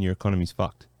industry and your economy's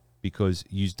fucked, because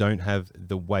you don't have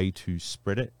the way to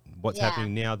spread it. What's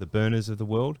happening now, the burners of the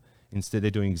world, instead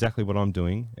they're doing exactly what I'm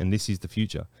doing, and this is the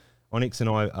future. Onyx and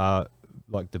I are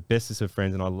like the bestest of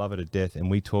friends, and I love her to death, and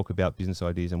we talk about business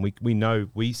ideas, and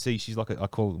we see she's like I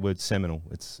call the word seminal.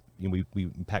 It's we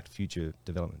impact future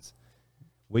developments.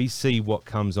 We see what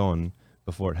comes on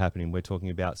before it happening. We're talking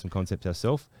about some concepts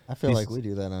ourselves. I feel like we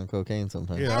do that on cocaine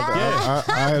sometimes. Yeah,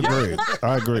 I agree.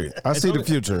 I agree. I see the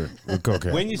future with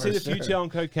cocaine. When you see the future on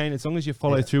cocaine, as long as you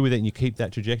follow through with it and you keep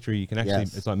that trajectory, you can actually,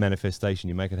 it's like manifestation.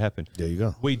 You make it happen. There you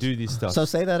go. We do this stuff. So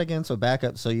say that again. So back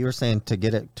up. So you were saying to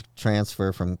get it to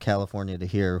transfer from California to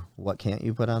here, what can't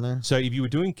you put on there? So if you were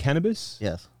doing cannabis,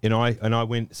 Yes. and I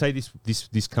went, say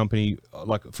this company,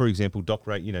 like for example, Doc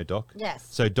Ray, you know Doc? Yes.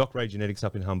 So Doc Ray Genetics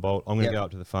up in Humboldt, I'm going to go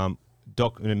up to the farm.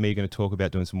 Doc and me are going to talk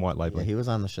about doing some white labeling. Yeah, he was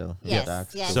on the show. Yes, Doc.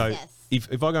 yes, So yes.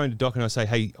 if I go into Doc and I say,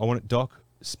 hey, I want it, Doc,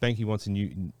 Spanky wants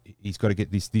he's got to get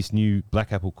this new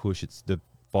Black Apple Kush. It's the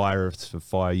for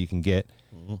fire you can get.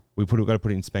 Mm-hmm. We've got to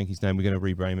put it in Spanky's name. We're going to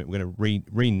rebrand it. We're going to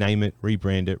rename it,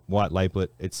 rebrand it, white label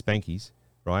it. It's Spanky's,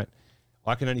 right?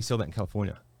 I can only sell that in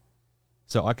California.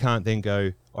 So I can't then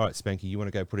go, all right, Spanky, you want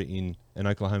to go put it in an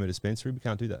Oklahoma dispensary? We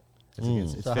can't do that.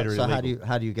 It's So, federally so illegal.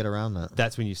 how do you get around that?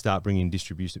 That's when you start bringing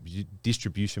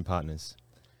distribution partners.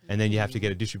 And then you have to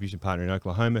get a distribution partner in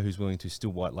Oklahoma who's willing to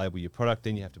still white label your product.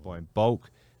 Then you have to buy in bulk,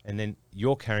 and then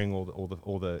you're carrying all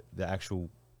the actual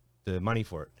money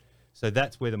for it. So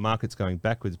that's where the market's going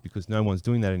backwards because no one's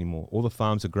doing that anymore. All the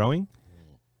farms are growing.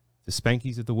 The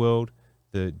Spankies of the world,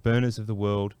 the Burners of the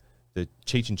world, the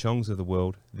Cheech and Chongs of the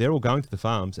world, they're all going to the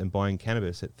farms and buying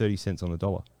cannabis at 30 cents on the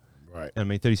dollar. Right.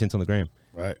 30 cents on the gram.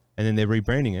 Right. And then they're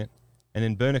rebranding it. And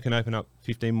then Burner can open up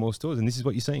 15 more stores. And this is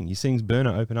what you're seeing. You're seeing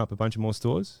Burner open up a bunch of more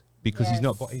stores because he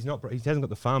hasn't got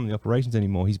the farm and the operations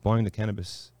anymore. He's buying the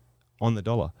cannabis on the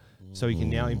dollar. So he can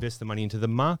now invest the money into the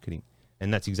marketing.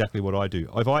 And that's exactly what I do.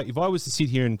 If I was to sit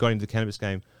here and go into the cannabis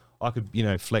game, I could,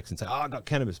 flex and say, I got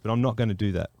cannabis, but I'm not going to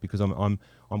do that because I'm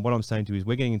what I'm saying to you is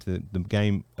we're getting into the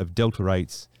game of Delta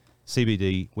rates,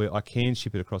 CBD, where I can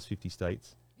ship it across 50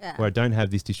 states. Yeah. Where I don't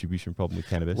have this distribution problem with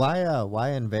cannabis. Why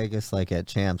in Vegas, like at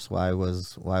Champs, why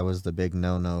was the big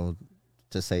no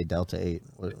to say Delta 8?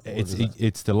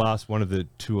 It's the last one of the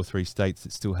 2 or 3 states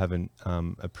that still haven't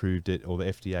approved it, or the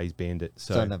FDA's banned it.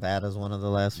 So Nevada's one of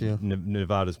the last few?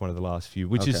 Nevada's one of the last few,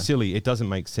 which is silly. It doesn't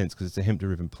make sense because it's a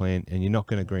hemp-derived plant and you're not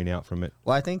going to green out from it.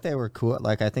 Well, I think they were cool.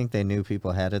 Like, I think they knew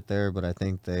people had it there, but I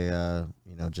think they,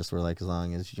 just were like, as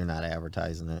long as you're not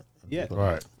advertising it. Yeah.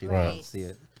 Right. People Right. don't see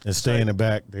it. And stay in the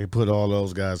back. They put all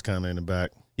those guys kind of in the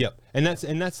back. Yep, and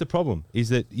that's the problem is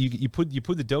that you put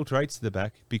the Delta 8s to the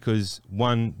back because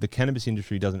one, the cannabis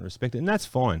industry doesn't respect it, and that's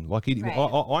fine. Like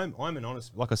I'm an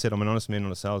honest, like I said, I'm an honest man,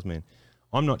 not a salesman.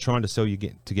 I'm not trying to sell you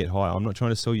to get high. I'm not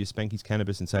trying to sell you Spanky's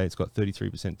cannabis and say it's got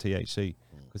 33% THC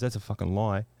because that's a fucking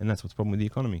lie, and that's what's the problem with the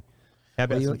economy. How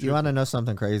about you want to know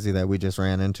something crazy that we just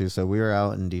ran into? So we were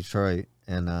out in Detroit,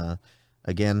 and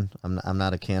again, I'm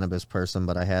not a cannabis person,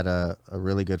 but I had a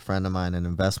really good friend of mine, an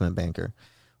investment banker.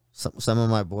 Some of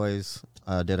my boys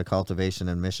did a cultivation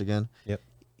in Michigan. Yep.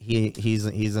 He's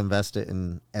invested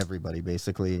in everybody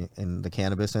basically in the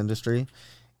cannabis industry,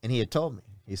 and he had told me,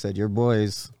 he said, your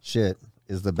boy's shit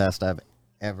is the best I've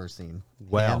ever seen.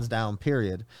 Wow. Hands down,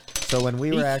 period. So when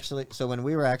we were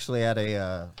actually at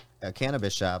a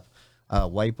cannabis shop,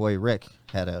 White Boy Rick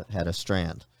had a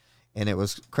strand. And it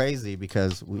was crazy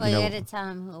because you had to tell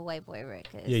him who White Boy Rick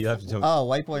is. Yeah, you have to tell me. Oh,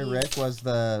 White Boy Rick was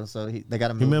they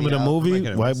got a movie. You remember the out.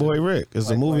 movie White Boy Rick? It's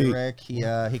a movie. Boy Rick, he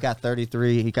got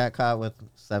 33. He got caught with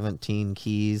 17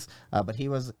 keys. But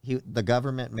the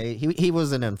government he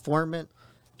was an informant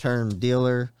turned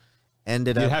dealer.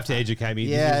 Ended up. You'd have to educate me.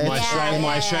 Yeah, This is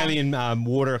my Australian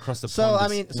water across the pond. So I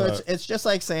mean, it's just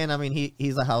like saying, I mean,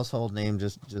 he's a household name,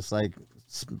 just like.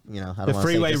 How do the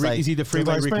freeway Rick, is he the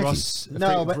freeway like Rick Spanky. Ross?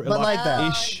 No, but like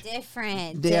that.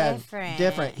 Oh,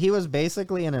 different. He was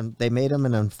basically they made him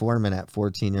an informant at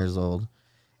 14 years old,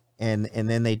 and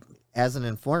then as an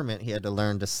informant he had to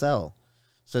learn to sell.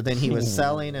 So then he was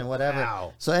selling and whatever.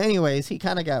 Wow. So anyways, he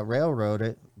kind of got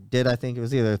railroaded. I think it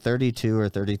was either 32 or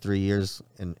 33 years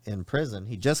in prison.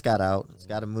 He just got out. He's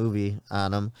got a movie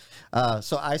on him.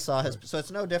 So I saw so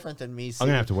it's no different than me seeing. I'm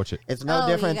going to have to watch it. It's no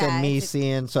different than me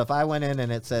seeing. So if I went in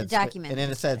and it said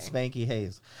Spanky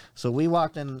Hayes. So we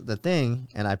walked in the thing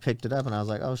and I picked it up and I was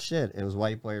like, oh shit, it was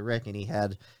White Boy Rick, and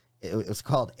it was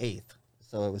called Eighth.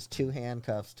 So it was 2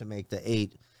 handcuffs to make the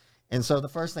 8. And so the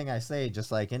first thing I say,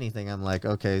 just like anything, I'm like,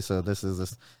 okay, so this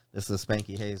is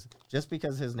Spanky Hayes. Just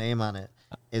because his name on it,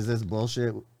 is this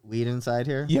bullshit weed inside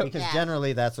here? Yep. Because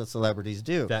generally that's what celebrities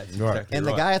do. That's Right. exactly And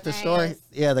right. the guy at the store,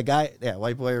 Nice.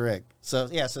 White Boy Rick. So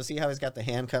see how he's got the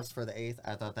handcuffs for the 8th?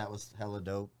 I thought that was hella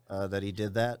dope that he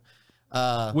did that.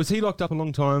 Was he locked up a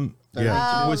long time?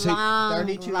 Yeah. Was he?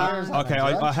 32 years. Okay,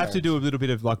 I have to do a little bit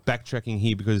of like backtracking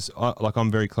here because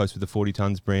I'm very close with the 40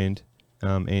 Tons brand.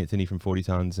 Anthony from 40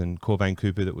 Tons and Corvain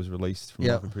Cooper that was released from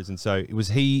life in prison. So was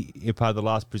he a part of the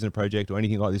last Prisoner Project or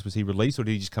anything like this? Was he released or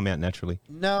did he just come out naturally?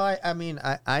 No, I mean,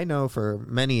 I know for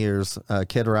many years,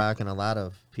 Kid Rock and a lot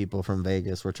of people from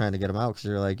Vegas were trying to get him out because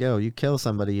you're like, yo, you kill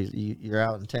somebody, you're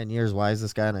out in 10 years. Why is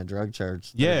this guy on a drug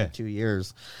charge? 2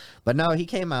 years. But no, he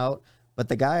came out. But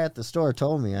the guy at the store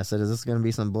told me, I said, is this going to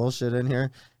be some bullshit in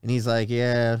here? And he's like,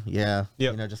 yeah. Yep.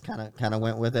 You know, just kind of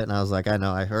went with it. And I was like, I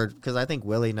know, I heard, because I think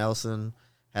Willie Nelson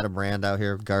had a brand out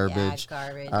here, Garbage. Yeah,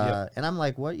 Garbage. And I'm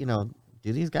like, what, you know,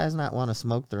 do these guys not want to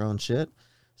smoke their own shit?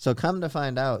 So come to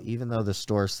find out, even though the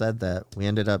store said that, we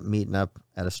ended up meeting up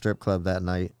at a strip club that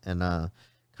night. And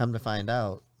come to find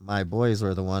out, my boys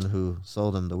were the one who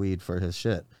sold him the weed for his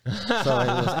shit. So it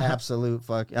was absolute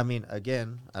fuck. I mean,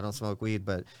 again, I don't smoke weed,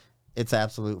 but it's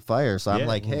absolute fire. So I'm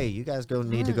like, hey, you guys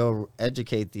need to go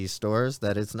educate these stores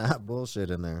that it's not bullshit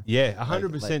in there. Yeah,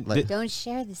 100%. Like, don't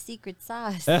share the secret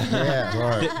sauce.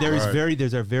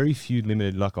 There's a very few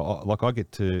limited, like I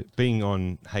get to being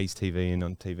on Hayes TV and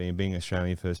on TV and being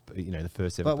Australian first, you know, the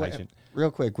first ever patient. Real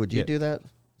quick, would you do that?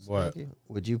 What? Spanky?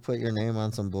 Would you put your name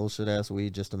on some bullshit ass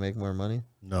weed just to make more money?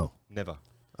 No. Never.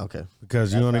 Okay.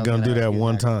 Because you're only going to do that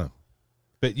one time.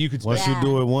 But you could... Once you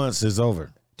do it once, it's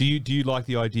over. Do you like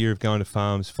the idea of going to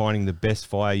farms, finding the best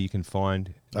fire you can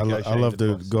find? I love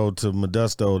to go to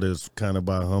Modesto. That's kind of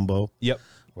by Humboldt. Yep.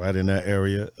 Right in that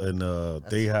area, and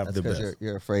they have the best.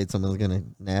 You're afraid someone's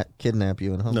gonna kidnap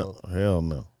you in Humboldt. No, hell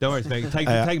no. Don't worry, man.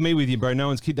 Take me with you, bro. No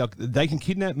one's kidnapped. They can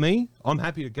kidnap me. I'm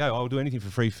happy to go. I'll do anything for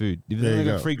free food. If they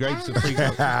got free grapes or free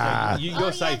grapes,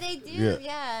 you're safe. Yeah, they do.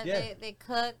 Yeah. They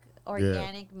cook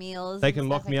organic meals. They can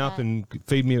lock me up and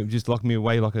feed me, just lock me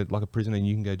away like a prisoner, and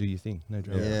you can go do your thing. No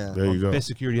drama. Yeah. There you go. Best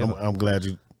security ever. I'm glad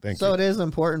you. Thank you. So it is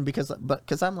important because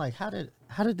I'm like, how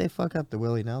did they fuck up the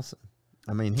Willie Nelson?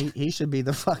 I mean, he should be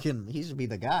the guy. He should be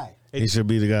the guy.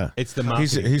 It's the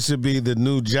marketing. He should be the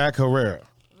new Jack Herrera.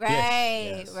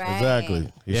 Right.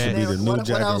 Exactly. He should be the new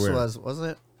Jack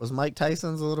Herrera. Was Mike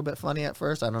Tyson's a little bit funny at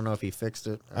first? I don't know if he fixed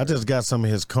it. I just got some of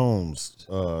his combs,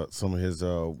 some of his weed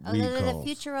combs. The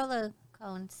Futurella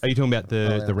cones. Are you talking about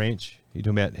the ranch? You're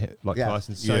talking about like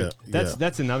Tyson. So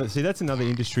that's another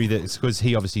industry that's because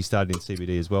he obviously started in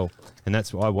CBD as well, and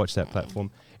that's why I watched that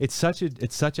platform. It's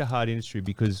such a hard industry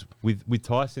because with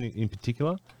Tyson in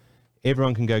particular,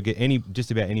 everyone can go get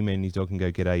just about any man and his dog can go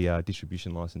get a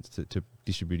distribution license to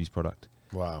distribute his product.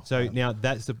 Wow. So now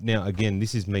again,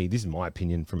 this is my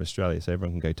opinion from Australia. So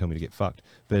everyone can go tell me to get fucked.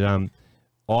 But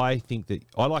I think that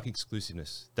I like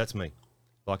exclusiveness. That's me.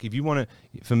 Like if you want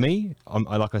to, for me,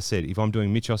 like I said, if I'm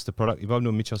doing Mitch Oster product, if I'm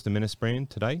doing Mitch Oster Menace brand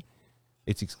today,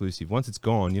 it's exclusive. Once it's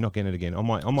gone, you're not getting it again. I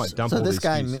might dump all this these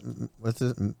guy, SKUs. what's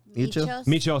his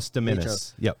Mitch Oster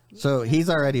Menace. Yep. So he's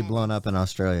already blown up in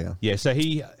Australia. Yeah. So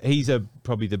he's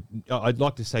I'd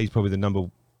like to say he's probably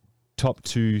the top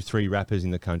 2-3 rappers in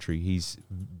the country. He's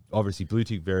obviously Blue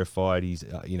Tick verified. He's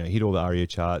hit all the ARIA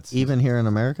charts. Even here in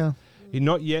America?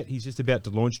 Not yet. He's just about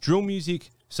to launch drill music.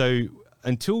 So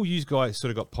until you guys sort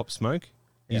of got Pop Smoke,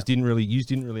 you didn't really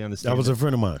understand. That was a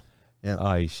friend of mine. Yeah.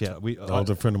 Oh, shit. That was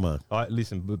a friend of mine. I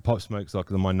listen. Pop Smoke's like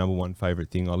my number one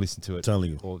favorite thing. I listen to it telling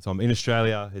you all the time. In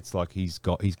Australia, it's like he's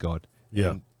God.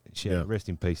 Yeah. And rest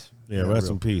in peace. Yeah, rest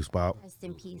in peace, Bob. Rest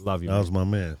in peace. Love you. That was my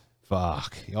man.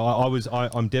 Fuck.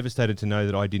 I'm devastated to know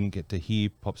that I didn't get to hear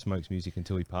Pop Smoke's music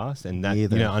until he passed, and that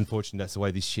unfortunately that's the way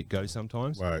this shit goes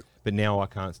sometimes. Right. But now I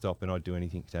can't stop, and I'd do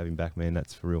anything to have him back, man.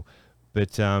 That's for real.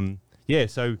 But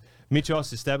so Mitch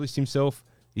Oss established himself.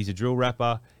 He's a drill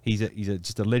rapper. He's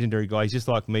just a legendary guy. He's just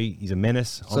like me. He's a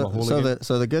menace. I'm a hooligan.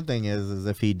 So the good thing is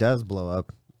if he does blow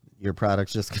up, your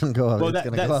product's just gonna go up. Well, it's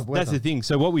gonna go up with that's him. the thing.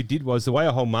 So what we did was the way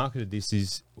I whole marketed this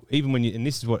is even when and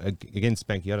this is what again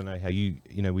Spanky. I don't know how you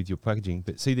with your packaging,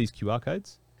 but see these QR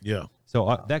codes. Yeah. So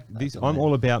I'm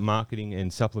all about marketing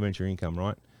and supplementary income,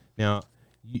 right? Now,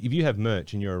 if you have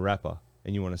merch and you're a rapper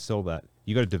and you want to sell that,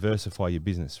 you got to diversify your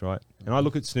business, right? And I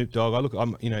look at Snoop Dogg.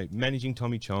 I'm managing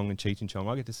Tommy Chong and Cheech and Chong.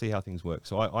 I get to see how things work,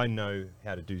 so I know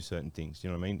how to do certain things.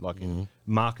 You know what I mean? Like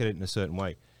market it in a certain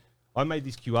way. I made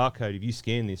this QR code. If you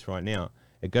scan this right now,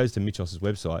 it goes to Mitch Oss's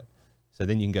website. So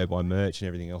then you can go buy merch and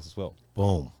everything else as well.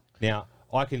 Boom. Now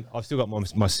I've still got my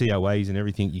COAs and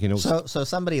everything. You can also so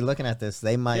somebody looking at this,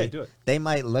 they might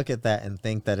look at that and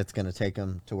think that it's going to take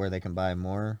them to where they can buy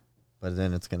more. But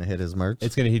then it's going to hit his merch.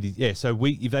 It's going to hit his, So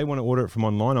if they want to order it from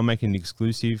online, I'm making it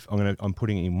exclusive. I'm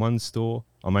putting it in one store.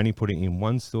 I'm only putting it in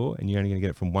one store, and you're only going to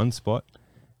get it from one spot.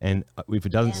 And if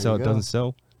it doesn't sell, it doesn't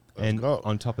sell. And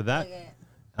on top of that,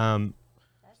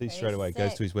 see straight away, it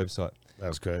goes to his website.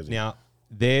 That's crazy. Now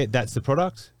that's the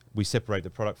product. We separate the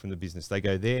product from the business. They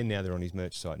go there. Now they're on his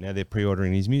merch site. Now they're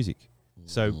pre-ordering his music.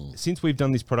 So since we've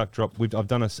done this product drop, I've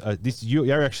done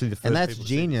you're actually the first. And that's people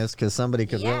genius because somebody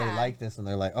could really Yeah. like this, and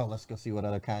they're like, "Oh, let's go see what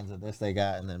other kinds of this they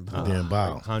got," and then boom. Then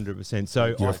bow. 100%.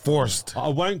 So You're forced. I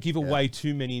won't give away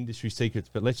too many industry secrets,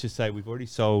 but let's just say we've already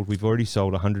sold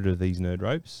 100 of these nerd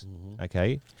ropes.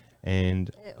 Okay. And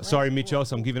sorry,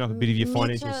 Mitchos, I'm giving up a bit of your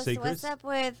financial Mitchos, secrets. What's up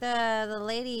with the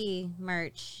lady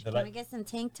merch? Can we get some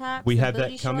tank tops? We some have that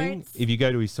booty coming. shorts? If you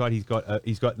go to his site, he's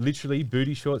got literally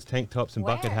booty shorts, tank tops, and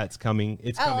bucket Where? hats coming.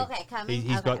 It's Oh, coming. okay, coming.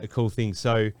 He's got Okay. the cool thing.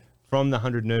 So from the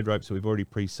 100 nerd ropes that we've already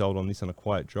pre-sold on this on a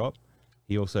quiet drop,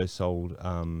 he also sold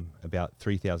about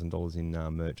 $3,000 in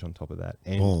merch on top of that,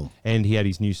 and he had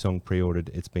his new song pre-ordered.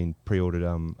 It's been pre-ordered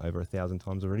over 1,000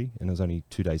 times already, and it was only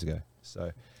 2 days ago.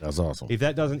 So That's awesome. if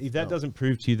that doesn't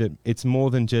prove to you that it's more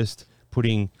than just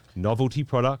putting novelty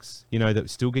products, that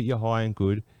still get you high and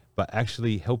good, but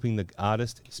actually helping the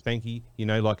artist, Spanky,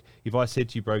 like if I said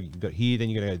to you, bro, you got here,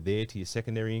 then you're going to go there to your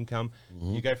secondary income.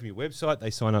 You go from your website, they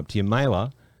sign up to your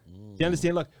mailer. Do you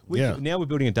understand? Like now we're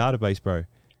building a database, bro.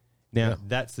 Now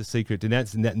that's the secret, and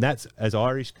that's as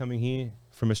Irish coming here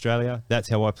from Australia. That's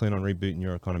how I plan on rebooting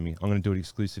your economy. I'm going to do it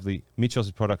exclusively. Mitchell's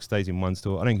product stays in one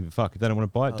store. I don't give a fuck if they don't want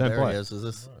to buy it. Don't there buy he it. is. Is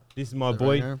this? This is my Is it boy,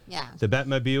 right here? Yeah. the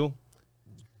Batmobile.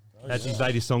 That's his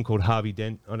latest song called Harvey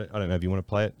Dent. I don't know if you want to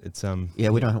play it. It's Yeah,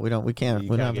 we can't. you We can't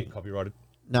don't. get copyrighted.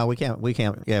 No, we can't.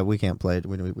 Yeah, we can't play it.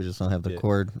 We just don't have the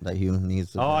chord that Hugh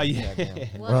needs. To Oh play. yeah.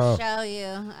 Goddamn. We'll show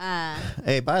you.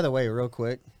 Hey, by the way, real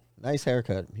quick, nice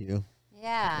haircut, Hugh.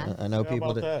 Yeah. I know How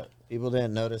people about that? people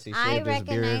didn't notice he I shaved his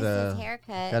beard. recognize his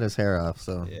haircut. Got his hair off,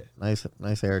 so Yeah. nice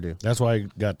hairdo. That's why he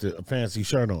got the fancy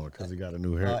shirt on because he got a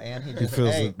new hair. Oh, and he he just-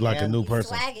 feels hey, like a and new he's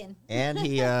person. Swagging. And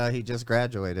he just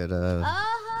graduated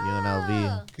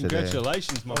UNLV today.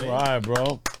 Congratulations, my All man. right,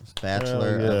 bro.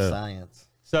 Bachelor Hell yeah. of Science.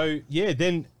 So yeah,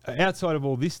 then outside of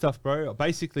all this stuff, bro,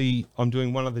 basically I'm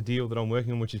doing one other deal that I'm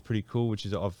working on, which is pretty cool. Which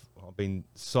is I've been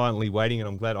silently waiting, and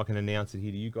I'm glad I can announce it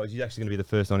here to you guys. You're actually going to be the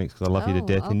first Onyx because I love you to Oh,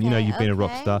 death, and you've been a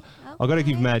rock okay, star. I got to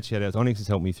give okay. mad shout outs. Onyx has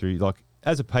helped me through. Like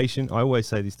as a patient, I always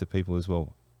say this to people as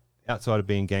well. Outside of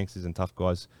being gangsters and tough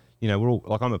guys, we're all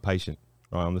like I'm a patient,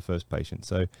 right? I'm the first patient,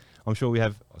 so I'm sure I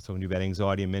was talking to you about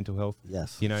anxiety and mental health.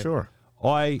 Yes. Sure.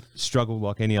 I struggle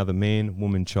like any other man,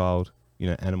 woman, child,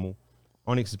 animal.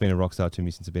 Onyx has been a rock star to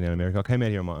me since I've been out of America. I came out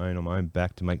here on my own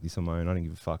back to make this on my own. I didn't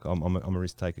give a fuck. I'm a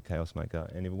risk taker, chaos maker,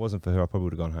 and if it wasn't for her, I probably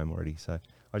would have gone home already. So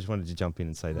I just wanted to jump in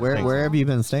and say that. Where Thanks. have you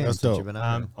been staying That's since dope. you've been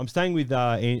out I'm staying with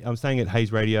I'm staying at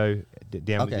Hayes Radio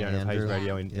down with Okay, the owner of Hayes Andrew.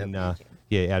 Radio in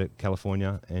Yep. out at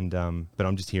California, and but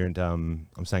I'm just here and I'm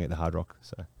staying at the Hard Rock.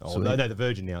 So no, the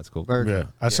Virgin now it's called. Virgin. Yeah,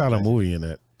 I shot a movie in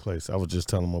that place. I was just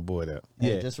telling my boy that.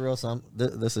 Hey, Yeah. just real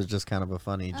this is just kind of a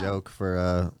funny joke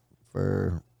for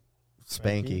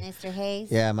Spanky. Mr.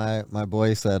 Hayes. Yeah, my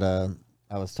boy said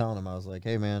I was telling him, I was like,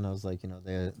 hey man, I was like,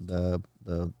 the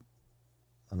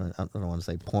I don't want to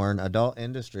say porn adult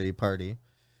industry party,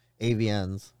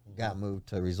 AVNs got moved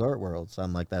to Resort World. So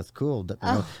I'm like, that's cool.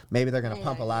 Maybe they're gonna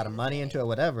pump a lot of money into it,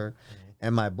 whatever.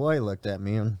 And my boy looked at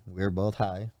me, and we were both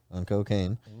high on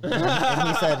cocaine.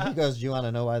 And he goes, do you want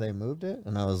to know why they moved it?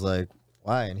 And I was like,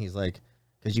 why? And he's like,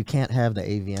 because you can't have the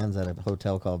AVNs at a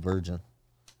hotel called Virgin.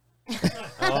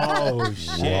 Oh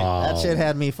shit! That shit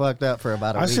had me fucked up for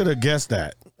about a I week. should have guessed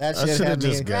that. That I shit should have had me-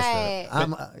 just guessed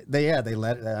Right. They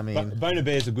let it. I mean, Boner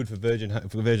Bears are good for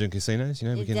Virgin casinos. We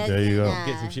It can There you go. doesn't,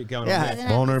 get some shit going Yeah. on. doesn't There.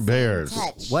 have Boner the same Bears.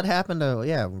 touch. what happened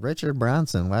to Richard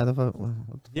Bronson? Why the fuck?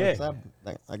 What the fuck's up?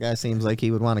 That guy seems like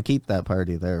he would want to keep that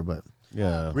party there, but that.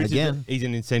 Yeah. Richard's Again. he's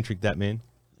an eccentric, that man.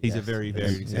 He's a Yes. very,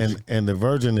 very eccentric. And the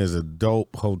Virgin is a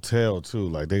dope hotel too.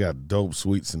 Like they got dope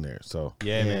suites in there. So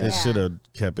Yeah, man. they Yeah. should have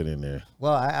kept it in there.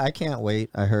 well, I can't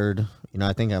wait. I heard,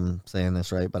 I think I'm saying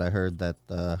this right, but I heard that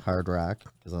the Hard Rock,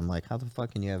 because I'm like, how the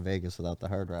fuck can you have Vegas without the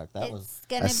Hard Rock? That was It's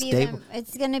gonna a be staple.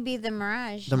 it's gonna be the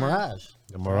Mirage. The now. Mirage.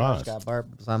 The Mirage. got so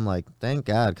I'm like, thank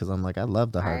God, because I'm like, I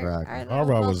love the Hard Rock. Hard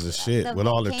Rock was the shit with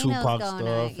all the volcanoes Tupac going stuff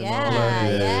on. and Yeah, all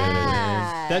that.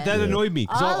 yeah. That annoyed me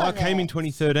because All I of came in it.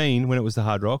 2013 when it was the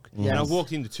Hard Rock, and I Yes.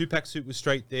 walked in. The Tupac suit was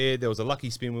straight there. There was a lucky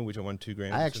spin wheel which I won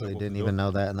 $2,000. I actually didn't even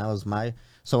know that, and that was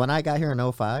so when I got here in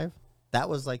 05, that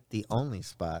was like the only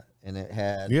spot, and it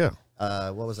had Yeah.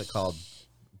 what was it called,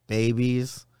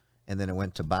 Babies, and then it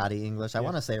went to Body English. I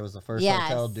want to say it was the first Yes.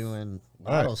 hotel doing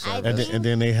Right. bottle I service. think- And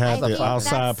then they had I the think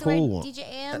outside that's where pool one. DJ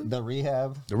AM. The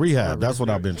rehab. The rehab. That's what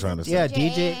I've been trying to say. Yeah,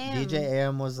 DJ DJ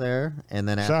AM was there, and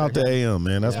then after Shout out to AM,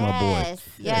 man. That's my boy. Yes,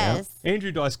 yes.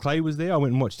 Andrew Dice Clay was there. I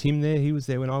went and watched him there. He was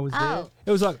there when I was there. Oh.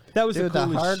 It was like that was Dude, the the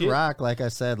coolest Hard shit. Rock, like I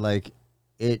said, like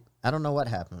it. I don't know what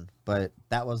happened, but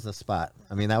that was the spot.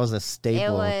 I mean, that was a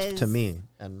staple was- to me,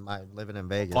 and my living in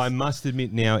Vegas. I must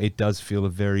admit now, it does feel a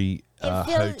very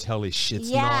hotel-ish. It's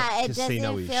not it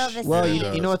casino-ish. doesn't feel the Well,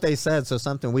 same. you know what they said? So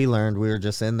something we learned, we were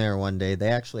just in there one day. They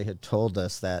actually had told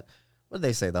us that, what did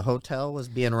they say? The hotel was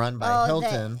being run by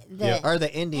Hilton. Or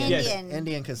the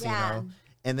Indian casino. Yeah.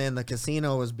 And then the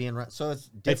casino was being run. So it's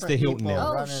different the Hilton people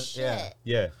now. running. Shit.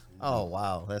 Yeah. Oh,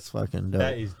 wow. That's fucking dope.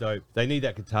 That is dope. They need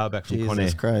that guitar back from Con Air.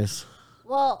 Jesus Christ.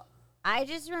 Well, I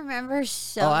just remember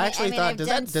so. I actually thought, I've does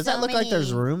done that look like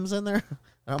there's rooms in there?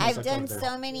 I've done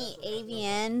so many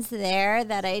AVNs there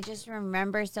that I just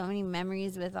remember so many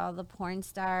memories with all the porn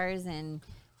stars and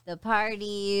the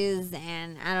parties,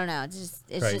 and I don't know. It's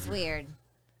just weird.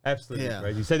 Absolutely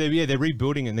crazy. So they're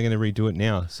rebuilding it and they're going to redo it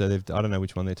now. So I don't know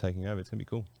which one they're taking over. It's going to be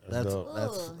cool.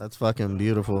 That's fucking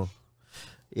beautiful.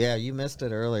 Yeah, you missed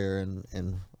it earlier,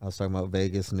 and I was talking about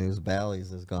Vegas news.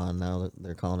 Bally's is gone now. That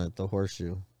they're calling it the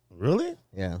Horseshoe. Really?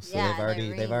 Yeah. So Yeah,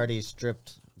 they've already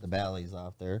stripped the Bally's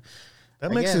off there.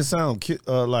 That makes it sound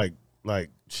like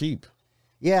cheap.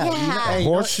 Yeah. Yeah.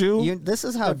 Horseshoe? This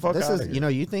is how this is.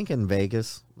 You think in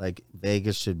Vegas, like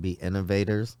Vegas should be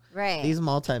innovators. Right. These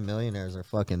multimillionaires are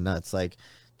fucking nuts. Like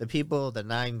the people, the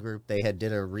Nine Group, they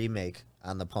did a remake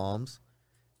on the Palms.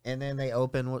 And then they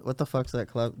open what the fuck's that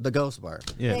club? The Ghost Bar.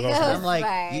 Yeah. The Ghost I'm like,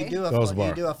 Bar. you do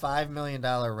a $5 million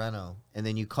reno, and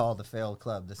then you call the failed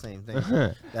club the same thing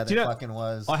that Do you it know, fucking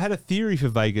was. I had a theory for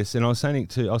Vegas, and I was saying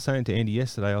to Andy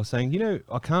yesterday. I was saying,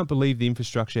 I can't believe the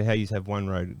infrastructure. How you have one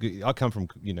road. I come from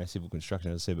civil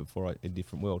construction, as I said before, a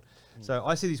different world. So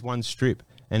I see this one strip,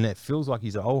 and it feels like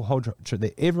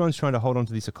everyone's trying to hold on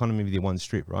to this economy with your one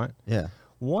strip, right? Yeah.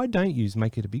 Why don't you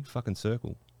make it a big fucking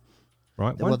circle?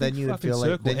 Right. Well, then you would feel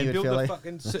like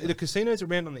the casinos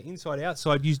around on the inside,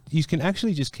 outside. You can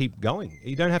actually just keep going.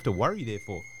 You don't have to worry.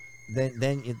 Therefore,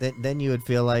 then you would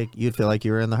feel like you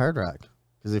were in the Hard Rock,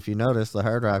 because if you notice, the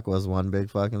Hard Rock was one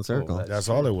big fucking circle. That's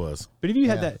all it was. But if you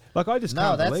had that, I just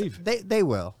can't believe they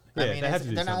will. Yeah, I mean, they have to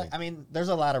do something. I mean, there's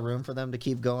a lot of room for them to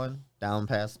keep going down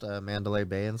past Mandalay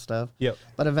Bay and stuff. Yep.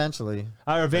 But eventually,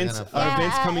 Are events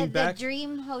coming back? The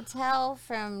Dream Hotel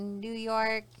from New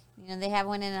York. They have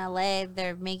one in LA.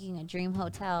 They're making a Dream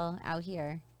Hotel out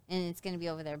here, and it's going to be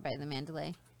over there by the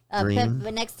Mandalay,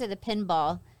 but next to the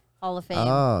Pinball Hall of Fame.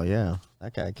 Oh yeah,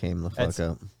 that guy came the fuck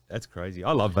up. That's crazy.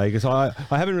 I love Vegas. I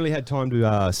haven't really had time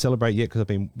to celebrate yet because I've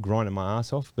been grinding my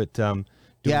ass off. But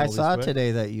I saw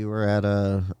today that you were at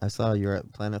I saw you were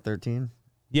at Planet 13.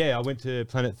 Yeah, I went to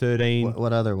Planet 13.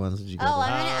 What other ones did you go to?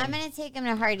 I'm gonna take him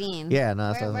to Hardin. Yeah,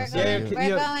 no, we're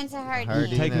going to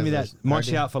Hardin. Taking me that. Might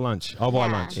shout out for lunch. I'll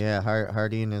buy lunch. Yeah,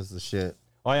 Hardin is the shit.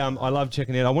 I love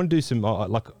checking it out. I want to do some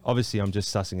obviously I'm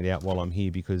just sussing it out while I'm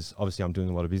here because obviously I'm doing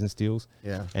a lot of business deals.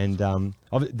 Yeah. And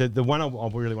the one I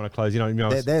really want to close. They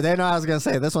know I was gonna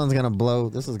say this one's gonna blow.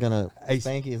 This is gonna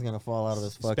Spanky is gonna fall out of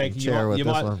his fucking chair with this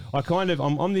one.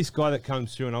 I'm this guy that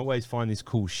comes through and I always find this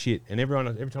cool shit. And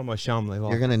every time I show them, they're like,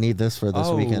 you're gonna need this for this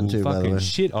weekend too. By the way,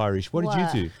 shit, Irish. What did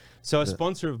you do? So a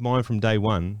sponsor of mine from day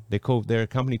one. They're a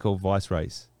company called Vice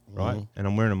Race, right? Mm-hmm. And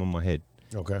I'm wearing them on my head.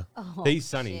 Okay. These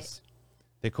sunnies. Shit.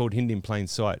 They're called Hidden in Plain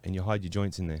Sight, and you hide your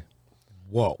joints in there.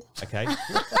 Whoa. Okay.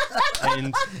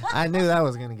 And I knew that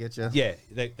was going to get you. Yeah,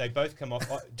 they both come off.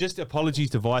 Just apologies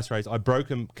to Vice Race. I broke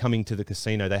them coming to the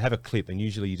casino. They have a clip, and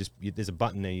usually there's a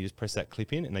button there. You just press that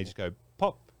clip in, and they just go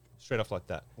pop straight off like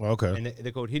that. Okay. And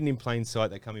they're called Hidden in Plain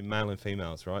Sight. They come in male and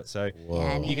females, right? So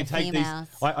you can take these.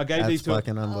 I gave these to.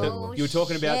 Fucking unbelievable. You were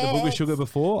talking about the booger sugar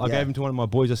before. I gave them to one of my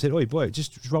boys. I said, "Oi, boy,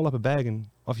 just roll up a bag and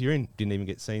off you're in." Didn't even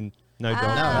get seen. No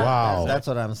drama. Wow. That's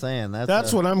what I'm saying.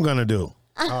 That's what I'm gonna do.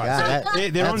 All right, so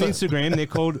they're on Instagram. They're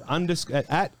called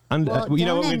you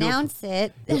know what we're announce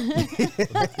it.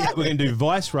 We're going to do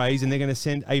Vice Rays, and they're going to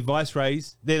send a Vice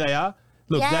Rays. There they are.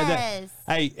 Look, yes.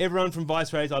 Hey, everyone from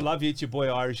Vice Rays, I love you. It's your boy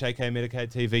Irish, aka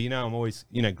Medicaid TV. I'm always,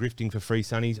 grifting for free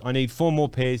sunnies. I need 4 more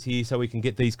pairs here so we can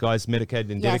get these guys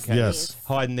medicated and dedicated. Yes.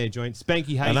 Hiding their joints.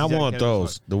 Spanky Hayes. And I want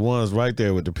those, the ones right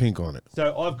there with the pink on it.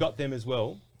 So I've got them as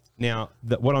well. Now,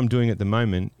 what I'm doing at the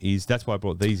moment is that's why I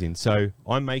brought these in. So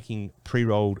I'm making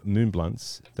pre-rolled moon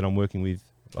blunts that I'm working with.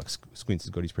 Like Squints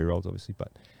has got his pre-rolls, obviously,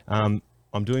 but I'm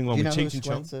doing one with Cheech and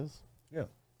Chong.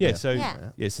 Yeah. So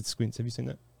yes, it's Squints. Have you seen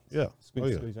that? Yeah.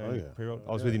 Squints pre-rolled.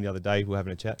 I was with him the other day. We were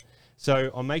having a chat.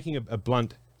 So I'm making a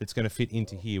blunt that's going to fit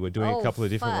into here. We're doing a couple of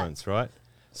different ones, right?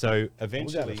 So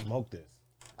eventually, we gotta smoke this.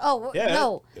 Oh,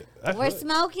 no. We're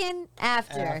smoking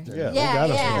after.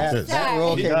 Yeah.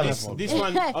 This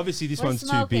one, obviously, this one's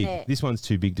too big. This one's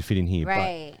too big to fit in here.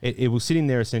 Right. But it will sit in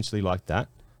there essentially like that.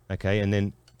 Okay. And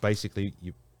then basically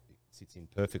it sits in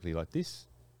perfectly like this.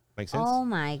 Make sense? Oh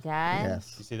my god.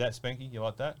 Yes. You see that, Spanky? You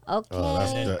like that? Okay. Oh,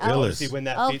 that's the Obviously, illest. when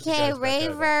that fits, it Okay, goes back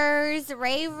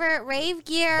over. rave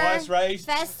gear, Vice raves,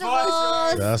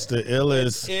 festivals. That's the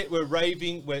illest. We're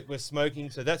raving, we're smoking,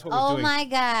 so that's what we're Oh doing. my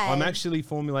god. I'm actually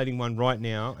formulating one right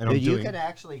now, and Dude, I'm you doing. could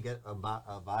actually get a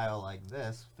vial like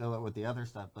this, fill it with the other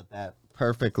stuff, but that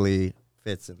perfectly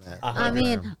fits in that. I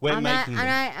mean, We're I'm not, making I'm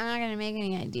them. not, I'm not gonna make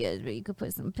any ideas, but you could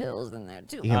put some pills in there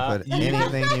too. You can put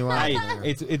anything you want.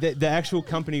 Hey, in there. the actual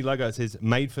company logo says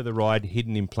 "Made for the Ride,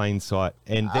 hidden in plain sight."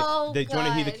 And do you want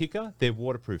to hear the God. kicker? They're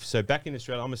waterproof. So back in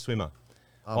Australia, I'm a swimmer.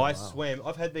 Oh, I wow. swam.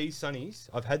 I've had these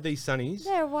sunnies.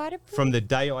 They're waterproof. From the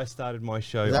day I started my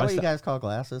show. Is that I what you sta- guys call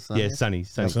glasses? Yeah, Sonny?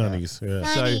 sunnies. Sunnies, yeah.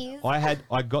 Sunnies. So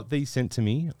I got these sent to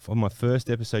me for my first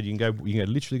episode. You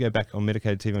can literally go back on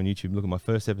Medicated TV on YouTube. Look at my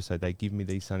first episode. They give me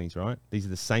these sunnies, right? These are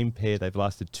the same pair. They've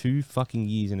lasted 2 fucking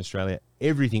years in Australia.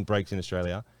 Everything breaks in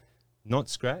Australia, not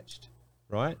scratched,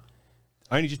 right?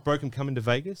 Only just broke them coming to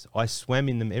Vegas. I swam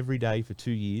in them every day for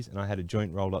 2 years, and I had a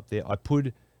joint rolled up there. I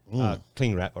put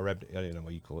cling wrap. I wrapped. I don't know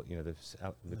what you call it. You know the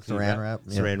cling Saran wrap,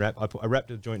 yeah. Saran wrap. I wrapped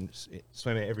a joint.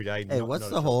 Swam it every day. Hey, not- what's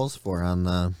not the a- holes for on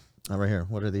the? Oh, right here.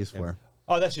 What are these for?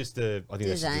 Oh, that's just I think that's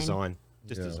Design. just design.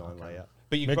 Just Yeah. design layout.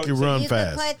 But you Make probably you see- run You could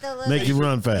fast. put the little- Make you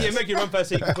run fast. Yeah, make you run fast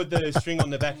so you can put the string on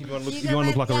the back if you want to look. If you could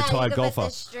want to look put- like a yeah, you retired could put golfer.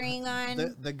 the string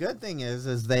on. The good thing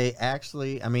is they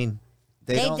actually. I mean,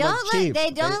 they They don't don't look cheap.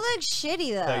 They don't look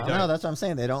shitty though. They don't. No, that's what I'm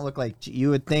saying. They don't look like you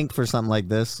would think for something like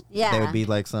this. Yeah. they would be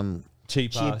like some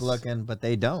Cheap cheap ass. looking, but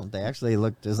they don't. They actually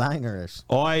look designerish.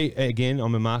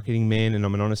 I'm a marketing man and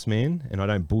I'm an honest man and I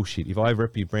don't bullshit. If I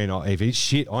rep your brand, if it's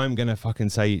shit, I'm gonna fucking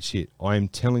say it's shit. I'm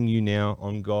telling you now,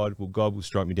 on God will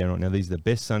strike me down right now. These are the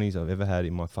best sunnies I've ever had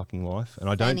in my fucking life, and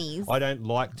I Sunnies. don't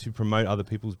like to promote other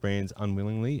people's brands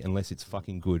unwillingly unless it's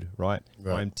fucking good, right?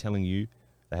 Right. I'm telling you,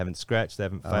 they haven't scratched, they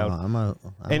haven't failed. I'm a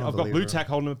And I've got believer. Blue Tack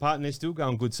holding them apart, and they're still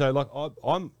going good. So, like,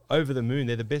 I'm over the moon.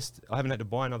 They're the best. I haven't had to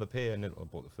buy another pair, and then I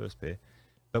bought the first pair.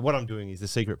 But what I'm doing is the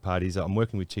secret parties. I'm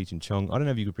working with Cheech and Chong. I don't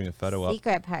know if you could bring a photo up.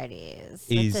 Secret parties.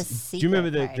 Do What's a you secret remember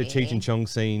the party? Cheech and Chong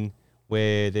scene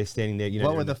where they're standing there? You know,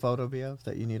 What they're would in the photo be of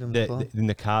that you need them to pull? in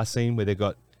the car scene where they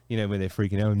got, you know, when they're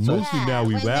freaking out. Mostly Yeah,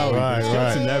 Maui when Wowie. they're- It's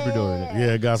got some Right. Labrador in it.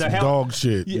 Yeah, got So some how- dog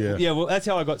shit. Yeah, Yeah. well, that's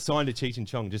how I got signed to Cheech and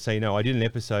Chong. Just so you know, I did an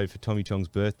episode for Tommy Chong's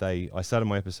birthday. I started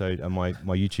my episode on my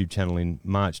YouTube channel in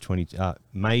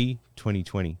May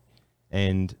 2020,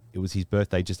 and it was his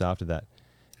birthday just after that.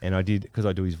 And I did, because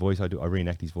I do his voice, I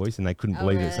reenact his voice, and they couldn't Oh,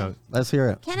 believe it. really? So, Let's hear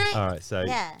it. Can I? all right, so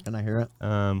Yeah. Can I hear it?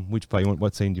 which part you want?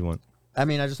 What scene do you want? I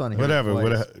mean, I just want to hear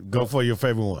Whatever. It. Go for your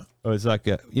favorite one. Oh, it's like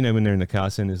you know when they're in the car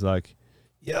scene, it's like,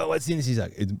 yo, what's in this? He's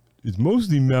like, it's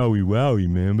mostly Maui Wowie,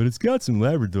 man, but it's got some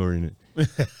Labrador in it.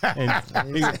 And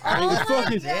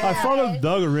I followed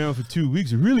Doug around for 2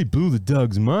 weeks. It really blew the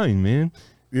Doug's mind, man.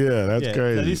 Yeah, that's Yeah,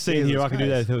 crazy. So this scene here, Jesus I can do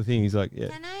that Christ. whole thing. He's like, yeah,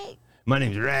 Can I? my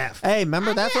name's Raph. Hey,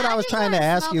 remember that's what I was just trying to wanna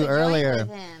ask smoke you a joint earlier. with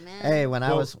him, man. Hey, when I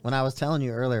Well- was telling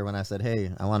you earlier when I said,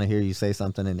 "Hey, I want to hear you say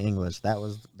something in English." That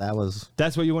was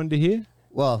That's what you wanted to hear?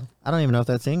 well, I don't even know if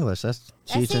that's English. That's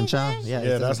Cheech and Chong. English? Yeah, Yeah,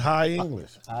 it's that's high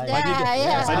English. Yeah, I did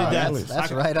That's, that.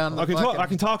 that's right on the I can talk. fucking- I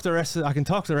can talk the rest. I can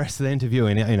talk the rest of the interview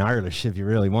in Irish if you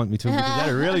really want me to. Because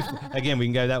that really, again, we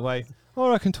can go that way.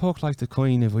 Or I can talk like the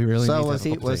Queen if we really. So need to was have a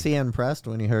he cup of was tea. he impressed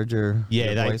when he heard your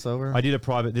voiceover? I did a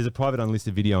private. There's a private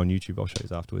unlisted video on YouTube. I'll show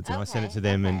you afterwards, and I sent it Okay, to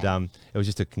them, okay. and it was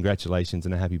just a congratulations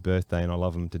and a happy birthday, and I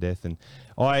love them to death. And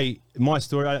my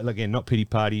story again, not pity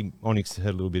party. Onyx heard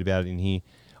a little bit about it in here.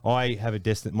 I have a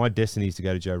destiny. My destiny is to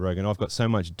go to Joe Rogan. I've got so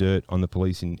much dirt on the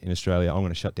police in Australia. I'm going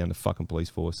to shut down the fucking police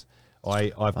force.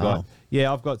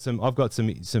 I've got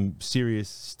some serious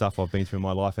stuff I've been through in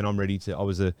my life, and I'm ready to. I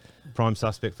was a prime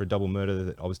suspect for a double murder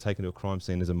that I was taken to a crime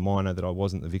scene as a minor that I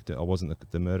wasn't the victim. I wasn't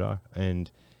the murderer, and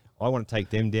I want to take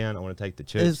them down. I want to take the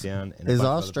church down. And a Is bunch of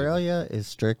other Australia as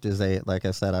strict as they? Like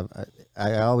I said,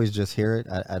 I always just hear it.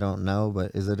 I don't know,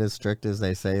 but is it as strict as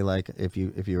they say? Like if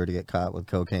you were to get caught with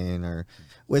cocaine, or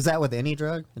was that with any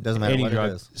drug? It doesn't matter any what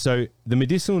drug. it is. So the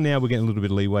medicinal now we're getting a little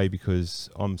bit of leeway because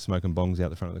I'm smoking bongs out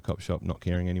the front of the cop shop, not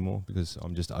caring anymore because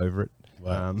I'm just over it.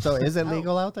 Wow. So is it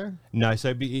legal out there? No,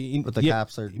 so But the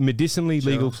cops are medicinally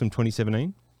legal sure. from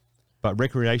 2017, but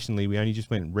recreationally we only just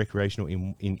went recreational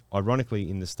in ironically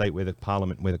in the state where the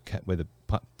parliament where the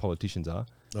politicians are,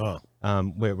 Oh,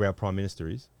 where our prime minister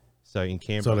is. So in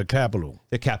Canberra, so the capital.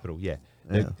 the capital, yeah.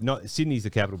 Not Sydney's the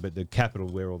capital, but the capital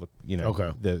where all the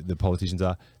Okay. the politicians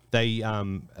are. They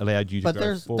allowed you to But grow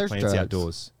there's 4 plants drugs.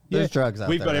 outdoors. There's drugs out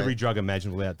We've there, got right? every drug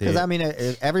imaginable out there. Because I mean,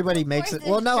 everybody makes course it.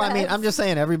 Well, there's no, I mean, drugs. I'm just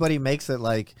saying everybody makes it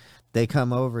like they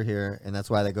come over here, and that's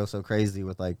why they go so crazy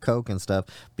with like coke and stuff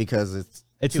because it's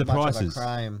It's too the much prices. of a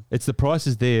crime. It's the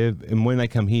prices there, and when they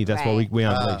come here, that's why we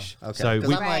unleash. Okay. So I'm we,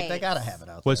 like, they gotta have it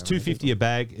out. well, it's $2.50 a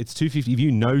bag. It's $2.50 if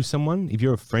you know someone. If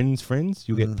you're a friend's friends,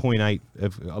 you'll get 0.8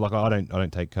 of like I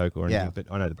don't take Coke or anything, but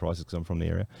I know the prices because I'm from the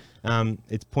area.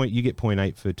 You get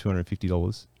 0.8 for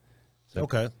 $250. So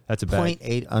okay, that's a bag.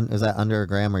 0.8 is that under a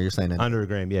gram, or you're saying under a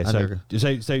gram? Yeah.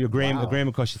 So your gram a gram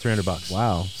will cost you $300.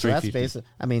 Wow. So that's basic.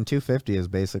 I mean, 250 is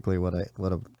basically what a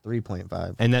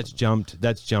 3.5. And that's jumped.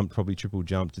 Probably triple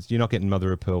jumped. You're not getting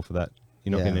mother of pearl for that.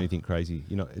 You're not getting anything crazy.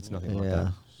 It's nothing like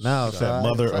that. No, it's that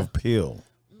mother of pill.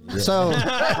 Yeah. So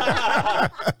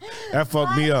that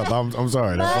fucked me up. I'm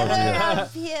sorry. That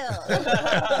fucked me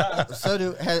up.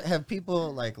 So have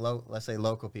people like let's say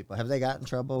local people, have they got in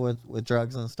trouble with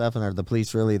drugs and stuff, and are the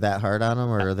police really that hard on them,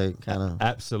 or are they kind of?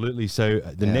 Absolutely. So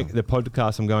the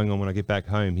podcast I'm going on when I get back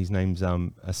home, his name's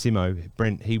Simo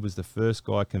Brent. He was the first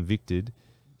guy convicted.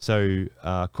 So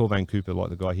Corvain Cooper,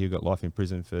 like the guy here, got life in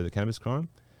prison for the cannabis crime.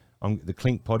 On the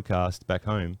Clink podcast back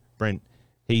home, Brent.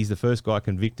 He's the first guy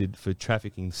convicted for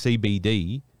trafficking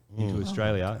CBD into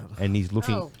Australia, and he's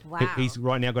looking. Oh, wow. He's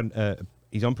right now got.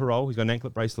 He's on parole. He's got an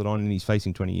anklet bracelet on, and he's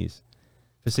facing 20 years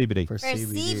for CBD. For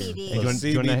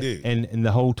CBD. And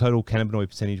the whole total cannabinoid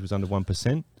percentage was under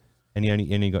 1%, and he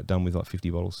only got done with like 50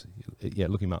 bottles. Yeah,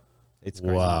 look him up. It's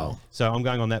crazy. Wow. So I'm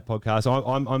going on that podcast.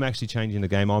 I'm actually changing the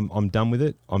game. I'm done with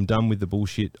it. I'm done with the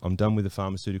bullshit. I'm done with the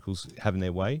pharmaceuticals having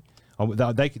their way.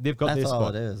 They've got their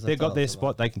spot. They've got their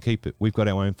spot. They can keep it. We've got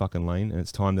our own fucking lane, and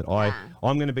it's time that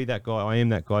I'm going to be that guy. I am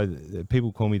that guy.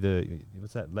 People call me the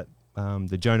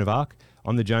Joan of Arc.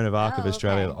 I'm the Joan of Arc of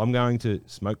Australia. Okay. I'm going to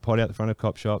smoke pot out the front of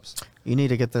cop shops. You need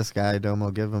to get this guy, Domo.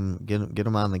 Get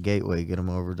him on the gateway. Get him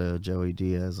over to Joey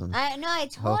Diaz. And I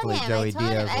told him. Joey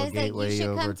Diaz I will was like, you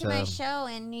should come to my to show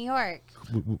in New York.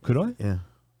 Could I? Yeah.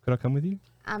 Could I come with you?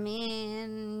 I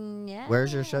mean, yeah.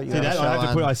 Where's your show? You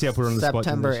I put it on the spot.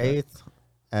 September 8th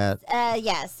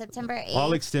at September 8th.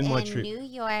 I'll extend my trip. New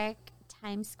York,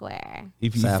 Times Square.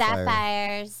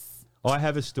 Sapphires. I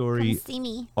have a story. Come see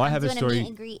me. I have a story. Meet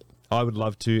and greet. I would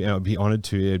love to, and I'd be honored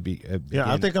to. It'd be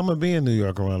I think I'm gonna be in New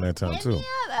York around that time too.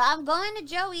 I'm going to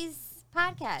Joey's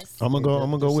podcast. I'm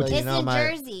gonna go with you. It's in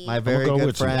Jersey. My very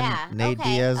good friend Nate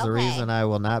Diaz. The reason I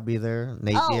will not be there,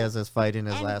 Nate Diaz is fighting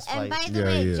his last fight. And by the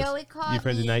way, Joey called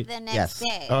me Nate? the next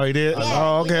day. Oh, he did? Yeah,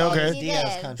 oh,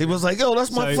 okay. He was like, yo,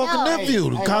 that's my fucking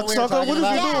nephew. Cocksucker, what is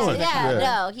he doing?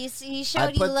 No, he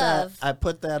showed you love. I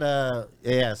put that,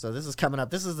 so this is coming up.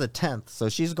 This is the 10th, so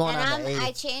she's going on the 8th.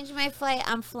 I changed my flight.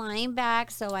 I'm flying back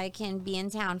so I can be in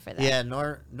town for that. Yeah,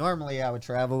 normally I would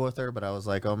travel with her, but I was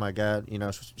like, oh my God,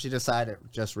 she decided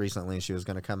just recently she was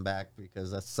going to come back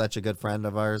because that's such a good friend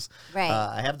of ours. Right.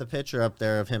 I have the picture up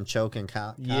there of him choking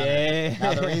Connor. Yeah.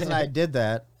 Now the reason I did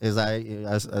that is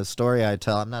a story I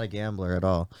tell. I'm not a gambler at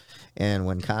all. And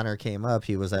when Connor came up,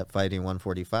 he was at fighting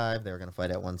 145. They were going to fight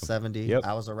at 170. Yep.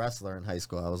 I was a wrestler in high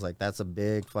school. I was like, that's a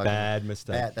big fucking bad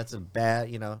mistake. That's a bad,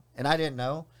 and I didn't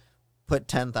know. Put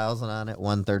 10,000 on it,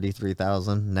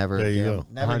 133,000.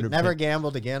 Never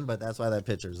gambled again, but that's why that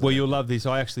picture's well, you'll love this.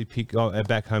 I actually pick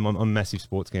back home. I'm a massive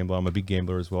sports gambler. I'm a big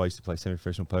gambler as well. I used to play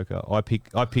semi-professional poker. I pick,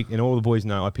 and all the boys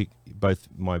know I pick both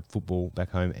my football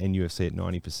back home and UFC at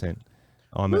 90%.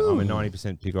 I'm a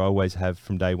 90% picker. I always have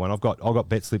from day one. I've got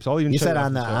bet slips. I'll even. You said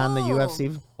on the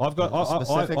UFC. I've got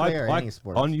specifically or any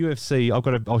sport on UFC.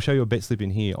 I'll show you a bet slip in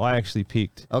here. I actually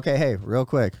picked. Okay, hey, real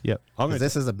quick. Yep.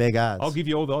 This is a big odds. I'll give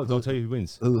you all the odds. I'll tell you who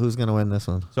wins. Who's going to win this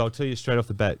one? So I'll tell you straight off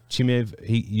the bat. Chimaev.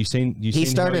 He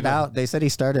started out. They said he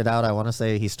started out. I want to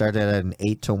say he started at an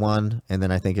 8-1, and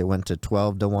then I think it went to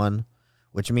 12-1.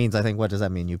 Which means, I think, what does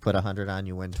that mean? You put 100 on,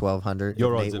 you win 1,200.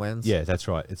 Your odds 8 wins. Yeah, that's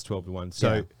right. It's 12-1.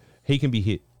 So he can be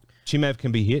hit. Chimaev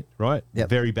can be hit, right? Yep.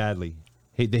 Very badly.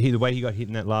 The way he got hit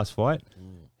in that last fight,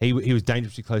 he was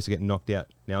dangerously close to getting knocked out.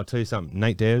 Now, I'll tell you something.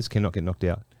 Nate Diaz cannot get knocked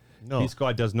out. No. This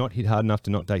guy does not hit hard enough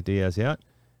to knock Nate Diaz out.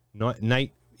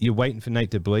 Nate, you're waiting for Nate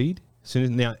to bleed.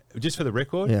 Now, just for the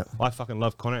record, I fucking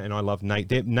love Conor and I love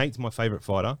Nate. Nate's my favourite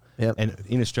fighter. Yep. And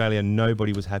in Australia,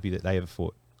 nobody was happy that they ever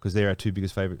fought because they're our two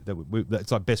biggest favourite.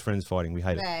 It's like best friends fighting. We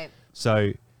hate it.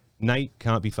 So Nate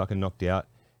can't be fucking knocked out.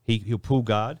 He'll pull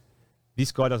guard.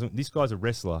 This guy's a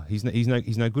wrestler. He's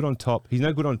no good on top. He's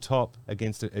no good on top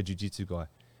against a jiu-jitsu guy.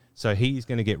 So he's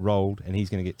going to get rolled and he's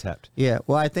going to get tapped. Yeah,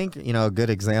 well, I think, a good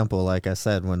example, like I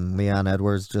said, when Leon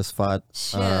Edwards just fought,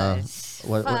 who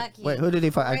did he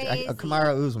fight?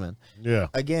 Kamaru Usman. Yeah.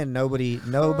 Again, nobody,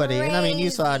 and I mean, you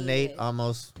saw Nate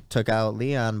almost took out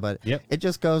Leon, but it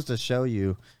just goes to show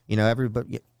you,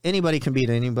 anybody can beat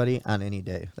anybody on any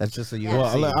day. That's just a UFC.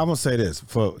 Well, I'm going to say this.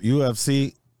 For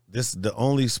UFC, this is the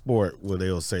only sport where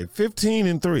they'll say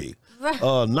 15-3.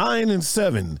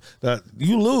 9-7.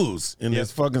 You lose in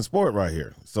this fucking sport right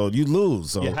here. So you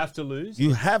lose. So You have to lose.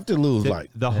 You have to lose.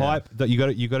 The hype that you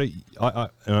got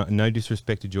to. No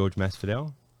disrespect to George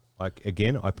Masvidal. Like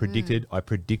again, I predicted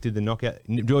the knockout.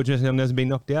 George Masvidal hasn't been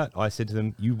knocked out. I said to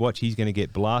them, "You watch, he's going to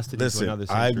get blasted Listen, into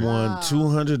another I century." won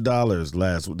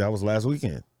 $200 That was last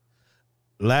weekend.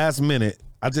 Last minute,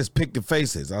 I just picked the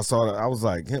faces. I saw. I was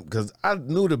like him because I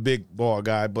knew the big ball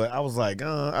guy, but I was like,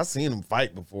 I seen him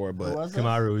fight before, but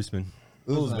Kamaru Usman.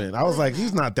 I was like,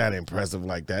 he's not that impressive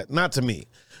like that. Not to me.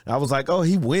 I was like,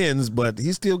 he wins, but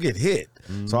he still get hit.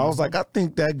 So I was like, I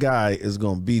think that guy is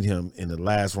going to beat him in the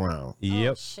last round.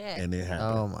 Yep. Oh, shit. And it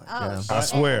happened. Oh my god! I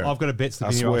swear. I've got a bet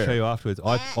slip in here. I'll show you afterwards.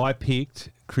 I picked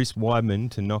Chris Weidman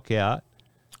to knock out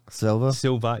Silva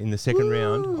in the second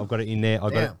round. I've got it in there.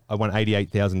 I won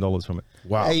 $88,000 from it.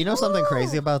 Wow. Hey, you know something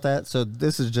crazy about that? So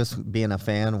this is just being a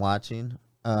fan watching.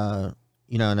 And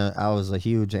I was a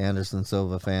huge Anderson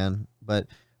Silva fan, but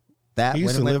that He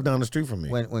used to live down the street from me.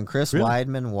 when Chris Really?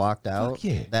 Weidman walked out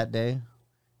that day,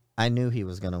 I knew he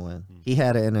was gonna win. He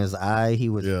had it in his eye. He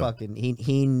was fucking.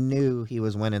 He knew he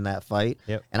was winning that fight.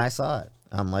 Yep. And I saw it.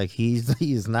 I'm like,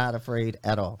 he's not afraid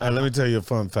at all. Let me tell you a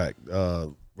fun fact.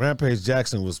 Rampage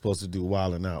Jackson was supposed to do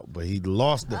Wildin' Out, but he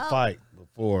lost the fight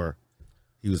before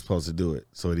he was supposed to do it,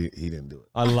 so he didn't do it.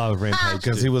 I love Rampage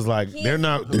Because he was like, they're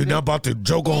not about to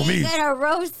joke on me. He's gonna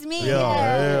roast me.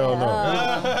 Hell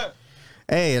no.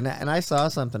 Hey, and I saw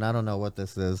something. I don't know what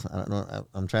this is. I don't know.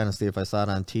 I'm trying to see if I saw it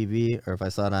on TV or if I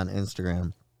saw it on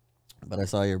Instagram. But I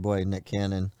saw your boy Nick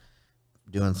Cannon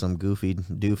doing some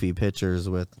doofy pictures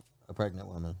with a pregnant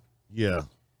woman. Yeah.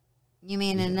 You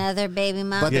mean another baby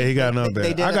mom? But Yeah, he got another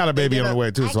baby. I got a baby on the way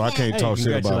too, so I can't talk shit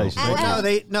about him.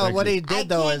 congratulations. What he did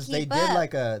though can't is they keep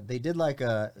did like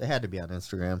a it had to be on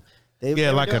Instagram. They Yeah,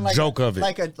 were like doing a joke of it.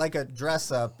 like a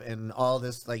dress up and all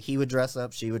this. Like he would dress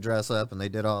up, she would dress up, and they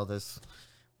did all this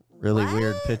really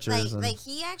weird pictures. Like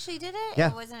he actually did it? Yeah.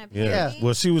 It wasn't a Yeah. parody?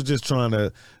 Well, she was just trying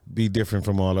to be different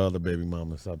from all the other baby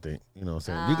mamas, I think. You know what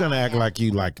I'm saying? You're going to act like you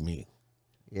like me.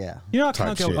 Yeah. You know,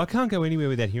 Type shit. I can't go anywhere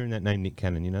without hearing that name, Nick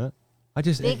Cannon. You know that? I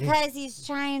just Because he's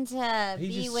trying to He's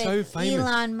be just with so famous.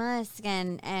 Elon Musk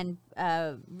and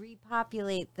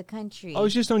repopulate the country. I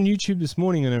was just on YouTube this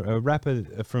morning, and a rapper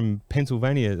from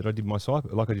Pennsylvania that I did my cypher,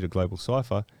 like I did a global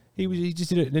cipher. He just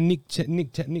did the Nick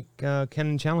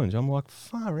Cannon challenge. I'm like,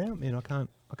 far out, man. I can't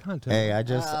tell. Hey, I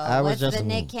was what's just the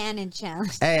Nick Cannon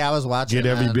challenge? Hey, I was watching. Get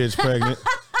every bitch pregnant.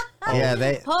 Yeah,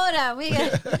 they. Hold on, we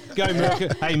got Go Merkham.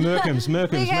 Hey, Merkhams, we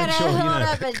make gotta sure you hold know.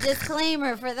 up a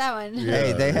disclaimer for that one.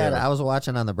 Hey, they had. I was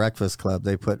watching on the Breakfast Club.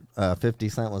 They put 50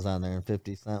 Cent was on there, and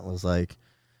 50 Cent was like,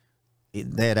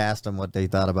 they had asked him what they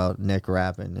thought about Nick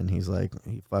rapping, and he was like,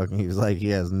 he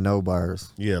has no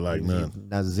bars. Yeah, like none.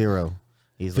 Not zero.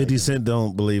 He's 50 like, Cent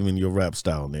don't believe in your rap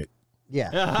style, Nick. Yeah.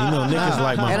 You know, Nick is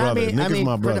like my And brother. I Nick is mean,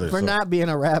 my brother. For so. not being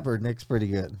a rapper, Nick's pretty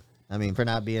good. I mean, for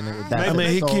not being. I mean,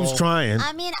 he keeps trying.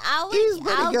 I mean, He's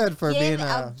pretty good for being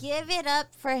I'll give it up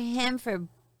for him for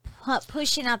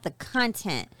pushing out the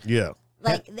content. Yeah.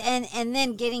 Like and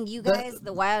then getting you guys,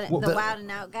 the wild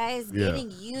and out guys, Yeah.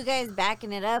 getting you guys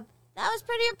backing it up. That was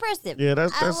pretty impressive. Yeah,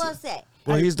 that's I will say.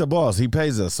 Well, he's the boss. He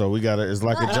pays us, so we gotta. It's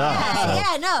like a job. Yeah,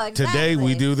 So no, exactly. today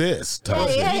we do this. type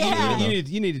shit. Yeah.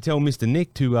 You need to tell Mr.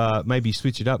 Nick to maybe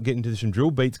switch it up, get into some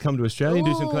drill beats, come to Australia and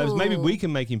do some collabs. Maybe we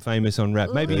can make him famous on rap.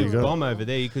 Maybe he'll bomb over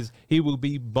there because he will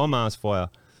be bomb ass fire.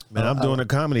 Man, I'm doing a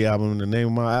comedy album. And the name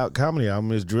of my comedy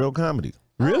album is Drill Comedy.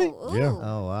 Really? Ooh. Yeah.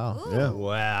 Oh wow. Yeah.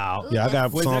 Wow. Yeah, I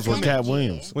got When's songs that with coming Cat out?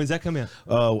 Williams. When's that come out?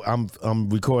 I'm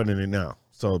recording it now,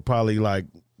 so probably like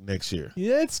next year.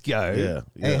 Let's go. Yeah.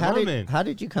 Hey, Yeah. how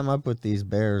did you come up with these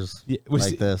bears we're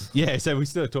like this? Yeah, so we're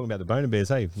still talking about the boner bears.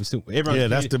 Hey, everyone. Yeah,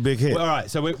 that's the big hit. Well, all right,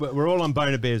 so we're all on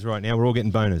boner bears right now. We're all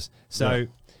getting boners. So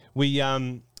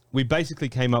we basically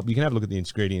came up. You can have a look at the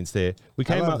ingredients there. We I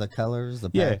came love up. the colors, the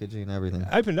Yeah. packaging, everything.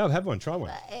 Open it up, have one, try one.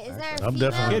 Is there a I'm female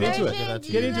definitely- Get into version? it.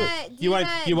 Do Get into you it.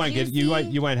 not- You won't get. You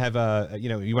juicy? won't have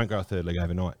you won't grow a third leg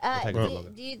overnight. It'll take a bit longer.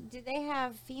 Do they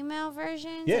have female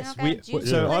versions? Yes, They don't got juicy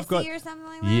so I've got pussy or something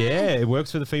like that? Yeah, it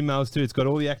works for the females too. It's got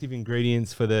all the active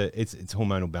ingredients for it's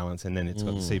hormonal balance, and then it's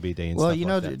got the CBD and Well, stuff you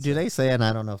know, like that. do they say, and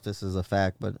I don't know if this is a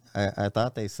fact, but I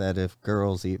thought they said if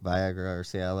girls eat Viagra or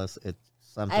Cialis, it's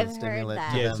something I've heard stimulant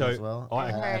that. to Yeah, them so as well.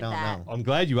 I've I heard don't that. know. I'm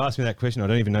glad you asked me that question. I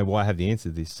don't even know why I have the answer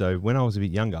to this. So when I was a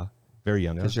bit younger, very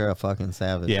younger. Because you're a fucking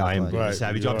savage. Yeah, I am that's why. Right,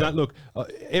 savage. you I've are. done. Look,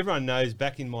 everyone knows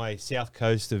back in my south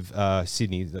coast of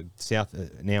Sydney, the south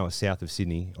south of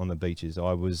Sydney on the beaches.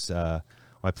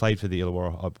 I played for the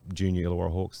Illawarra junior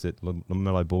Illawarra Hawks at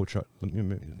LaMelo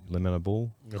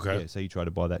Ball. Okay. Yeah, so you try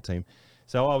to buy that team.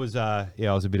 So I was, I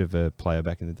was a bit of a player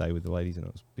back in the day with the ladies, and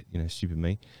it was a bit, stupid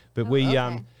me. But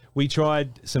we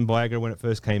tried some Viagra when it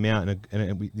first came out,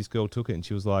 and this girl took it, and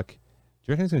she was like, "Do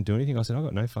you reckon it's going to do anything?" I said, "I've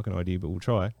got no fucking idea, but we'll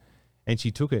try." And she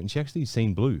took it, and she actually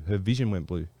seen blue. Her vision went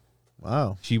blue.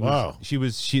 Wow.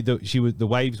 The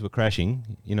waves were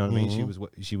crashing. You know what I mean?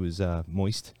 She was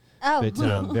moist. Oh, but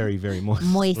very, very moist.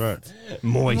 Moist. Right.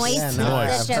 Moist. Yeah, no,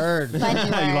 I've heard. You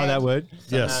like that word?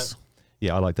 Yes.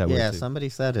 Yeah, I like that word Yeah, too. somebody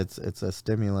said it's a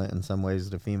stimulant in some ways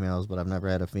to females, but I've never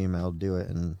had a female do it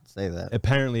and say that.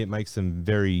 Apparently, it makes them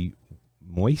very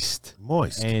moist.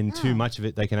 And too much of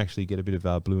it, they can actually get a bit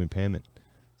of blue impairment.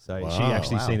 So she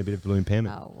actually seen a bit of blue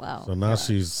impairment. Oh, wow. So now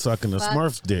she's sucking the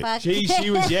Smurf's dick.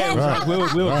 She was, it was like we were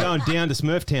going down to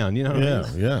Smurf Town, you know what I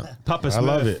mean? Yeah. Papa Smurf. I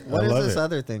love it. What is this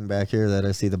other thing back here that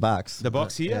I see? The box. The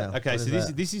box here? Yeah, Okay, what so is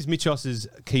that? this is Michos's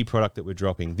key product that we're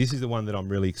dropping. This is the one that I'm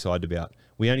really excited about.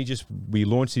 We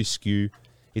launched this SKU.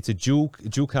 It's a dual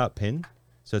cart pen.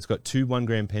 So it's got 2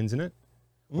 1-gram pens in it.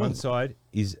 One side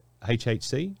is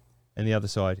HHC and the other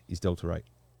side is Delta 8.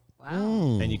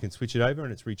 Wow. And you can switch it over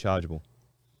and it's rechargeable.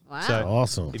 Wow. So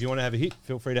Awesome. if you want to have a hit,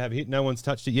 feel free to have a hit. No one's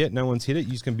touched it yet. No one's hit it.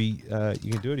 You can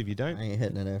do it if you I don't. ain't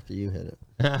hitting it after you hit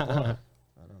it.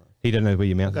 He don't know where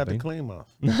your mouth Got has the been. clean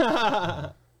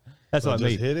mouth. That's like me.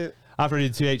 Just hit it. After I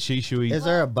did THC Shui, Is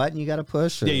there a button you got to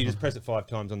push? Or? yeah, you just press it 5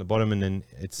 times on the bottom and then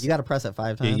it's You got to press it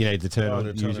 5 yeah, times. you know, to turn Oh, on.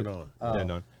 to turn usually- it on.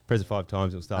 Turn on. Press it 5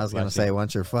 times, it'll start. I was gonna flashing. say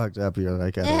once you're fucked up, you're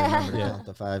like, I gotta remember to count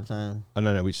to 5 times. I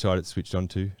don't know which side it's switched on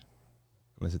to,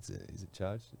 unless is it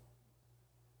charged?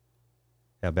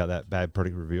 How about that bad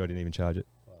product review? I didn't even charge it.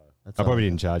 That's I all probably good.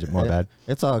 didn't charge it. My bad.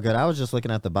 It's all good. I was just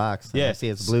looking at the box. Yeah. I see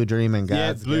it's Blue Dream and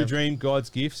God's Yeah, Blue Gift. Dream, God's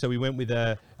Gift. So we went with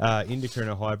a indica and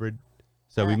a hybrid.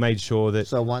 So we made sure that.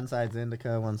 So one side's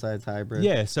indica, one side's hybrid.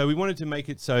 Yeah. So we wanted to make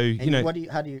it so And you know. what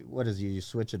is you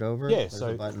switch it over? Yeah. There's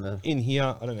So a button to, in here,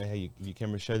 I don't know how your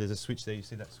camera show. There's a switch there. You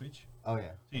see that switch? oh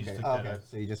yeah. you just Okay. flick Oh, that okay. over.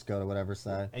 So you just go to whatever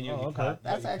side. And you, Oh, you okay. can't-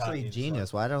 That's you can't actually inside.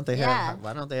 genius. Why don't they Yeah. have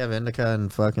Why don't they have indica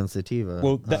and fucking sativa?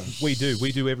 Well, we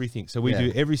do everything. So we Yeah.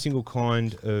 do every single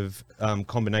kind of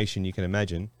combination you can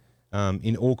imagine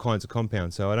in all kinds of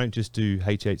compounds. So I don't just do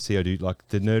HHC. I do like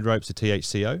the Nerd Ropes, the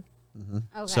THCO.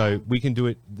 Okay. So we can do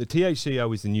it. The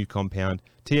THCO is the new compound.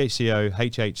 THCO,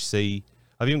 HHC.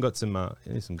 I've even got some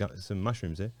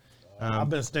mushrooms there. I've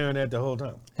been staring at the whole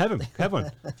time. Have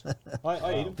one.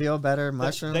 I eat them. Feel better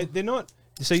mushroom. They're not.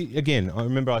 See, again, I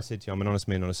remember I said to you, I'm an honest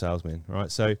man, not a salesman,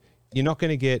 right? So you're not going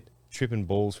to get tripping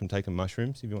balls from taking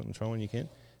mushrooms. If you want to try one, you can.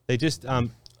 They just, I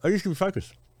just be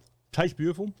focused. Tastes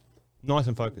beautiful, nice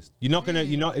and focused. You're not going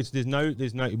to,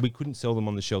 there's no, we couldn't sell them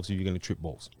on the shelves if you're going to trip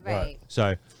balls. right.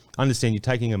 So understand you're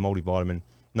taking a multivitamin,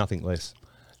 nothing less.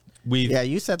 Yeah,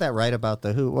 you said that right about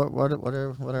the who. What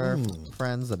are our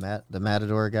friends, the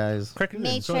Matador guys?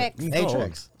 Matrix.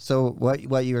 Matrix. So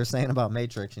what you were saying about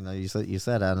Matrix, you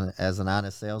said as an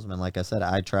honest salesman, like I said,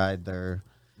 I tried their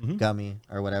gummy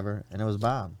or whatever, and it was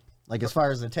bomb. Like as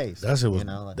far as the taste, That shit was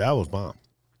like that was bomb.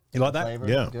 You like that? flavor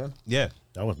Yeah. was good. Yeah.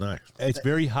 That was nice. It's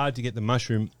very hard to get the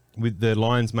mushroom with the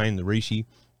lion's mane, the reishi.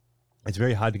 It's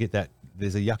very hard to get that.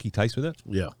 There's a yucky taste with it.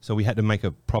 Yeah. So we had to make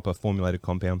a proper formulated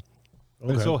compound.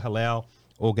 But it's Okay. all halal,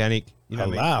 organic. You know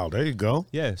what I mean? Halal. There you go.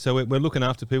 Yeah. So we're looking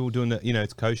after people doing the,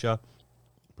 it's kosher,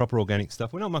 proper organic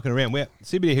stuff. We're not mucking around.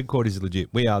 CBD headquarters is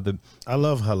legit. We are the. I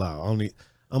love halal.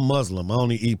 I'm Muslim. I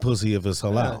only eat pussy if it's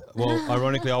halal. Well,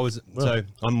 ironically, I was. So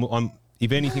I'm.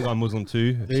 If anything, I'm Muslim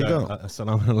too. There you go.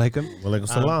 Assalamu alaikum. Walaikum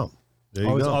salam. There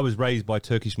you go. I was raised by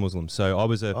Turkish Muslims, so I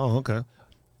was a. Oh, okay.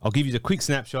 I'll give you a quick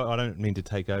snapshot. I don't mean to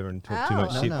take over and talk too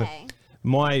much shit, but okay.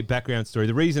 my background story.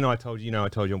 The reason I told you,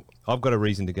 I've got a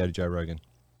reason to go to Joe Rogan.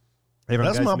 Everyone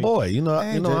That's goes my to me, boy.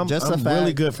 Hey, I'm just the really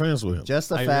fact- good friends with him. Just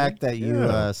the Hey, fact that you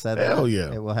Yeah. said Hell that,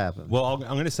 yeah. it will happen. Well, I'm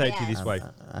going to say it to you this Yeah. way.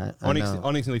 I Onyx, know.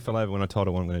 Onyx nearly fell over when I told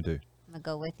her what I'm going to do. I'm gonna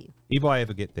go with you. If I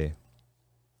ever get there,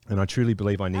 and I truly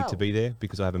believe I need to Oh. be there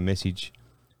because I have a message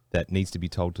that needs to be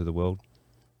told to the world.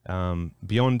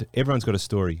 Beyond, everyone's got a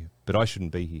story, but I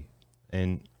shouldn't be here,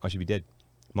 and I should be dead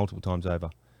multiple times over.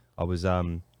 I was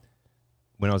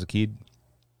when I was a kid,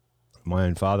 my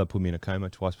own father put me in a coma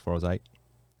twice before I was 8.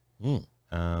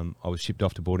 I was shipped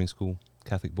off to boarding school,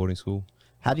 Catholic boarding school,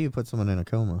 How do you put someone in a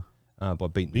coma? by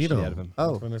beating the Beat shit him. out of him. Oh. I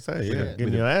was gonna say, With yeah, a-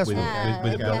 getting your ass with, whooped.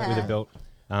 with a belt. With a Yeah.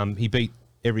 belt. He beat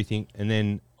everything, and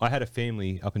then I had a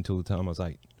family up until the time I was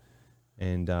 8,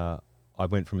 and I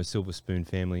went from a silver spoon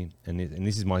family, and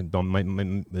this is my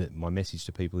message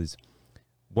to people is,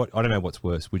 I don't know what's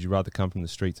worse. Would you rather come from the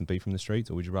streets and be from the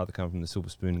streets, or would you rather come from the silver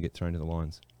spoon and get thrown to the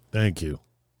lions? Thank you.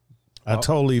 I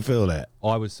totally feel that.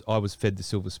 I was fed the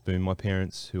silver spoon. My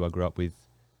parents, who I grew up with,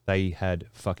 They had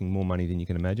fucking more money than you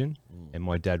can imagine. And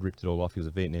my dad ripped it all off. He was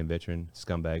a Vietnam veteran,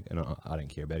 scumbag, and I don't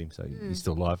care about him, so he's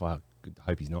still alive. I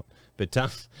hope he's not. But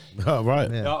oh,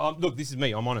 right. Yeah. look, this is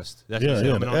me. I'm honest. That's Yeah,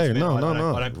 yeah. Hey, no.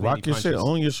 I don't Rock your shit.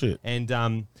 Own your shit.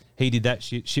 And he did that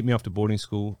shit, shipped me off to boarding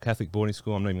school, Catholic boarding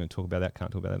school. I'm not even going to talk about that.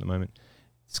 Can't talk about that at the moment.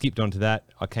 Skipped on to that.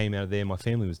 I came out of there. My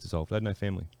family was dissolved. I had no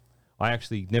family. I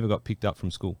actually never got picked up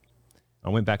from school. I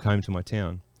went back home to my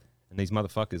town, and these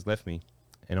motherfuckers left me.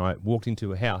 And I walked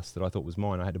into a house that I thought was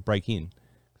mine. I had to break in.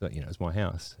 Because, it was my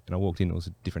house. And I walked in. It was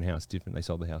a different house. They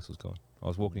sold the house. It was gone. I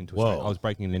was walking into I was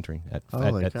breaking and entering at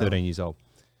 13 years old.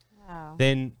 Wow.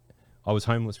 Then I was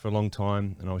homeless for a long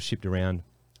time, and I was shipped around,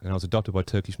 and I was adopted by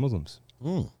Turkish Muslims.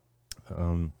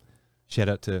 Shout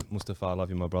out to Mustafa, I love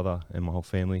you, my brother, and my whole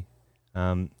family.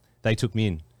 They took me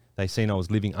in. They seen I was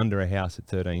living under a house at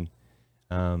 13.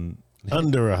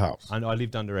 Under a house? I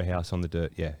lived under a house on the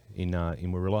dirt, in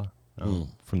Warilla,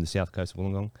 from the south coast of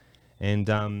Wollongong. And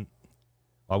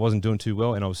I wasn't doing too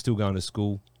well, and I was still going to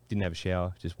school, didn't have a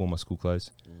shower, just wore my school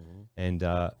clothes. And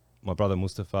my brother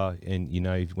Mustafa, and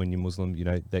when you're Muslim,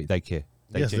 they care.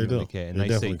 They genuinely care. And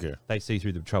they see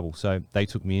through the trouble. So they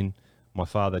took me in. My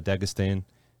father, Dagestan,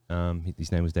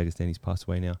 his name was Dagestan, he's passed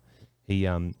away now.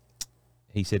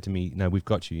 He said to me, no, we've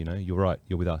got you, you're right,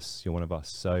 you're with us, you're one of us.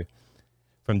 So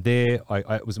from there,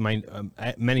 I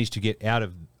managed to get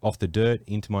off the dirt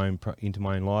into my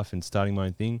own life and starting my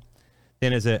own thing.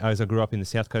 Then as I grew up in the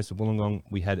south coast of Wollongong,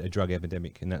 we had a drug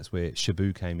epidemic, and that's where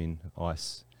Shabu came in,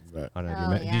 ice. Right. I don't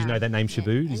know. Do you know that name,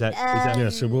 Shabu? Is that yeah,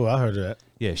 Shabu, I heard of that.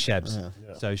 Yeah, Shabs.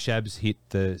 Yeah. So Shabs hit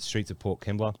the streets of Port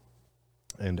Kembla,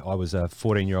 and I was a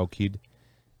 14-year-old kid,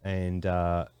 and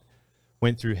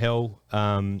went through hell.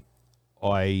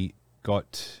 I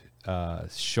got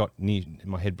shot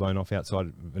my head blown off outside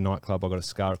of a nightclub. I got a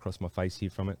scar across my face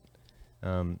here from it.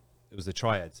 It was the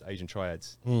Triads, Asian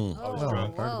Triads. I was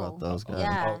drunk. Heard about those guys.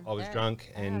 Yeah, I was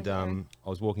drunk, and I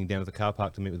was walking down to the car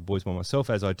park to meet with the boys by myself.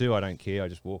 As I do, I don't care. I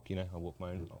just walk. I walk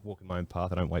in my own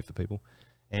path. I don't wait for people.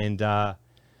 And I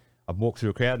walked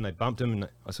through a crowd, and they bumped them, and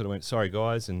I sort of went, "Sorry,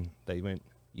 guys," and they went,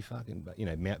 "You fucking,"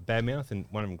 bad mouth. And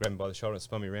one of them grabbed me by the shoulder and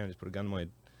spun me around, and just put a gun in my head.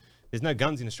 There's no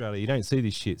guns in Australia. You don't see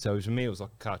this shit. So for me, it was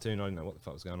like a cartoon. I didn't know what the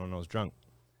fuck was going on. I was drunk,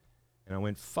 and I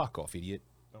went, "Fuck off, idiot!"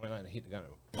 I went and hit the gun.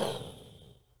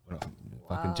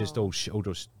 Fucking just all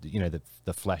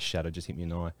the flash shadow just hit me in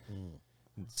the eye.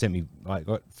 Sent me. I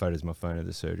got photos of my phone of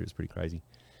the surgery. It was pretty crazy.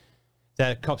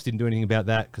 The cops didn't do anything about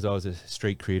that because I was a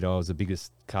street kid. I was the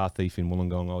biggest car thief in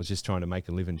Wollongong. I was just trying to make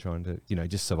a living, trying to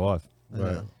just survive.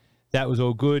 Right. That was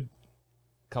all good.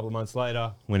 A couple of months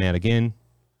later, went out again.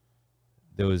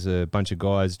 There was a bunch of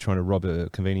guys trying to rob a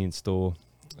convenience store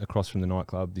across from the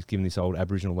nightclub. Just giving this old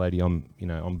Aboriginal lady. I'm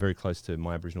very close to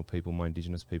my Aboriginal people, my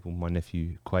Indigenous people. My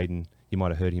nephew Quaden, you might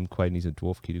have heard him. Quaden, he's a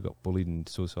dwarf kid who got bullied and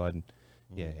suicide. And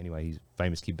anyway, he's a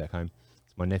famous kid back home.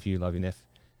 It's my nephew, love you, Neff.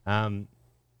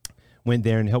 Went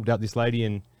there and helped out this lady,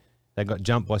 and they got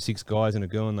jumped by 6 guys and a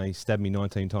girl, and they stabbed me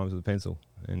 19 times with a pencil.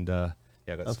 And I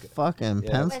got a fucking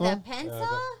pencil. With a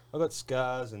pencil? I got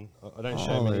scars, and I don't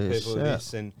show many people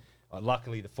this. And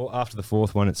luckily, after the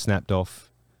 4th one, it snapped off.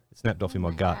 It snapped off in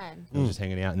my gut. It was just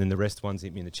hanging out, and then the rest ones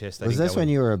hit me in the chest. Was this when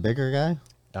you were a bigger guy?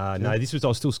 No, I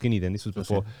was still skinny then. This was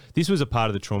before. Okay. This was a part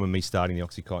of the trauma, me starting the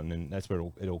OxyContin, and that's where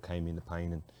it all came in, the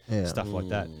pain and stuff like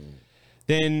that.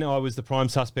 Then I was the prime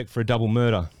suspect for a double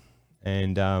murder,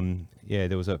 and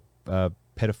there was a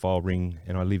pedophile ring,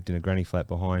 and I lived in a granny flat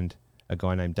behind a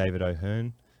guy named David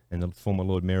O'Hearn and the former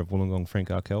Lord Mayor of Wollongong,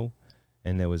 Frank Arkell.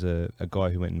 And there was a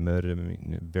guy who went and murdered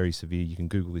him, very severe. You can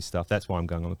Google this stuff. That's why I'm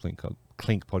going on the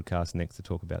Clink podcast next to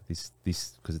talk about this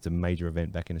because it's a major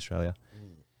event back in Australia.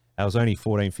 I was only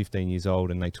 14, 15 years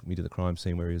old, and they took me to the crime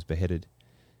scene where he was beheaded.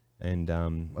 And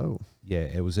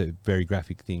it was a very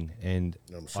graphic thing. And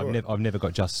sure. I've never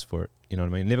got justice for it. You know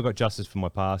what I mean? Never got justice for my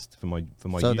past, for my.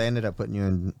 So youth. They ended up putting you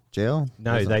in jail?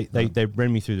 No, they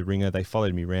ran me through the ringer. They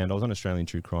followed me around. I was on Australian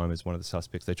True Crime as one of the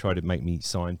suspects. They tried to make me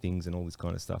sign things and all this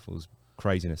kind of stuff. It was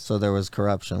craziness. So there was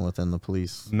corruption within the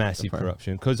police. Massive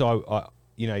corruption. Because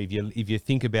if you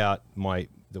think about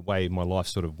the way my life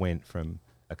sort of went from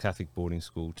a Catholic boarding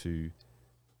school to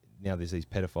now there's these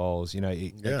pedophiles,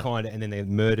 and then they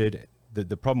murdered.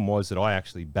 The problem was that I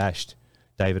actually bashed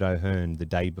David O'Hearn the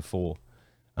day before,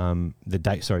 the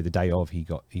day of he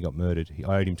got murdered.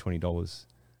 I owed him $20.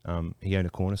 He owned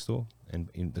a corner store, and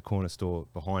in the corner store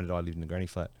behind it, I lived in a granny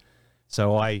flat.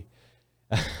 So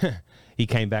he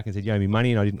came back and said, "You owe me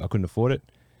money," and I couldn't afford it.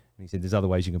 And he said, "There's other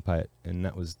ways you can pay it," and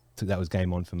that was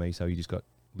game on for me. So he just got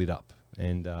lit up,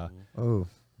 and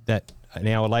that an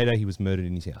hour later he was murdered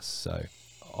in his house. So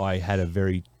I had a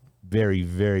very, very,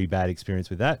 very bad experience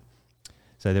with that.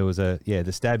 So there was the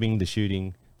stabbing, the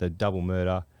shooting, the double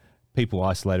murder. People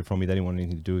isolated from me. They didn't want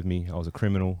anything to do with me. I was a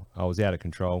criminal. I was out of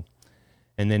control.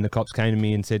 And then the cops came to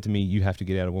me and said to me, you have to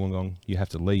get out of Wollongong. You have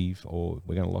to leave or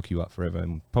we're going to lock you up forever.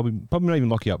 And probably not even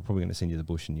lock you up. We're probably going to send you to the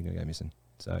bush and you're going to go missing.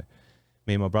 So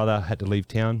me and my brother had to leave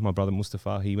town. My brother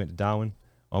Mustafa, he went to Darwin.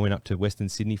 I went up to Western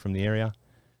Sydney from the area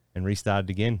and restarted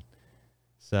again.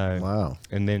 So wow.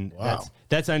 And then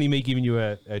that's only me giving you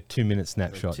a 2-minute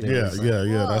snapshot. Yeah.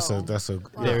 That's a.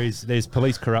 There's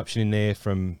police corruption in there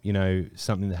from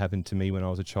something that happened to me when I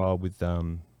was a child with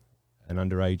an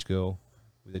underage girl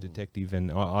with a detective,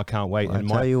 and I can't wait. Well,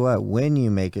 and I tell you what, when you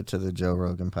make it to the Joe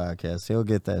Rogan podcast, he'll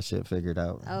get that shit figured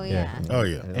out. Oh yeah. Oh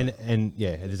yeah. And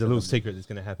there's a little secret that's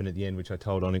going to happen at the end, which I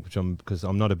told Onyx, because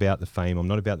I'm not about the fame, I'm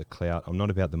not about the clout, I'm not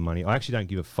about the money. I actually don't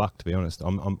give a fuck, to be honest.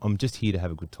 I'm just here to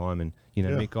have a good time and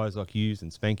meet guys like you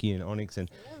and Spanky and Onyx, and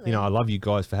I love you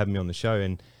guys for having me on the show.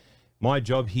 And my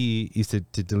job here is to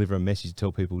deliver a message to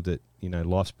tell people that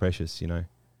life's precious.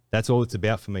 That's all it's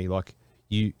about for me. Like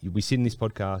we sit in this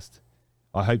podcast.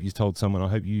 I hope you told someone. I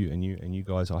hope you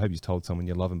guys. I hope you told someone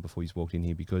you love them before you walked in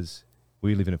here, because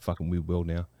we live in a fucking weird world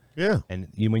now. Yeah. And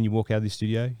when you walk out of this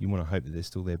studio, you want to hope that they're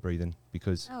still there breathing,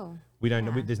 because we don't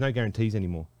know. There's no guarantees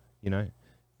anymore. And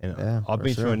I've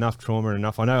been through enough trauma and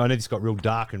enough. I know this got real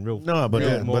dark and real. No, but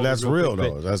that's real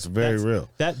though. That's very real.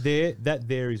 That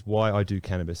there is why I do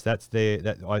cannabis. I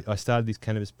started this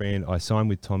cannabis brand. I signed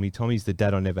with Tommy. Tommy's the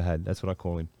dad I never had. That's what I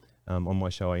call him. On my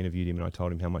show, I interviewed him and I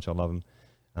told him how much I love him.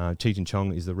 Cheech and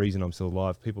Chong is the reason I'm still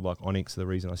alive. People like Onyx are the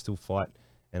reason I still fight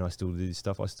and I still do this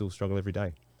stuff. I still struggle every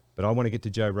day. But I want to get to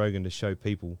Joe Rogan to show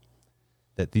people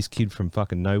that this kid from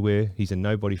fucking nowhere, he's a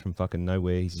nobody from fucking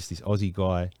nowhere. He's just this Aussie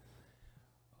guy.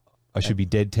 I should be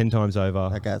dead 10 times over.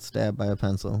 I got stabbed by a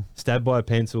pencil. Stabbed by a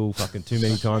pencil fucking too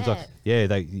many times.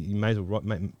 You may as well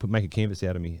make a canvas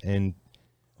out of me. And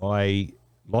I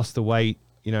lost the weight.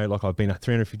 I've been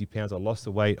 350 pounds. I lost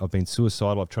the weight. I've been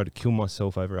suicidal. I've tried to kill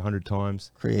myself over 100 times.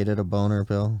 Created a boner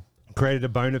pill.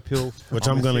 Which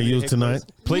I'm going to use tonight.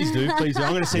 Please do. I'm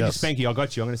going to send you Spanky. I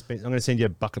got you. I'm going to send you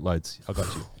bucket loads. I got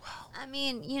you. I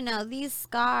mean, these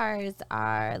scars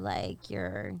are like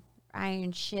your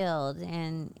iron shield,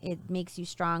 and it makes you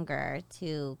stronger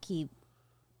to keep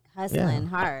hustling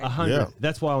hard. 100. Yeah.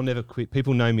 That's why I'll never quit.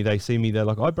 People know me. They see me. They're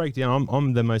like, I break down.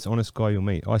 I'm the most honest guy you'll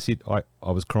meet. I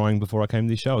was crying before I came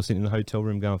to this show. I was sitting in the hotel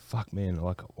room going, fuck, man,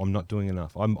 like I'm not doing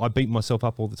enough. I beat myself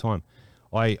up all the time.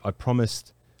 I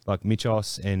promised, like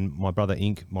Mitchos and my brother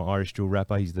Ink, my Irish drill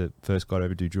rapper. He's the first guy to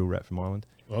ever do drill rap from Ireland.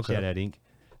 Okay. Shout out Ink.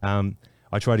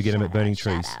 I tried to get him at Burning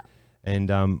Trees. And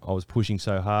I was pushing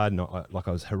so hard, and I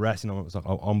was harassing them. I was like,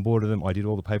 I'm bored of them. I did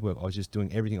all the paperwork. I was just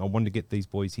doing everything. I wanted to get these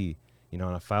boys here. And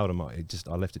I failed them.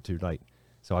 I left it too late.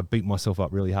 So I beat myself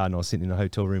up really hard, and I was sitting in a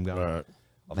hotel room going,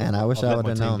 Man, I wish I would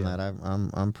have known that.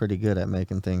 I'm pretty good at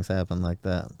making things happen like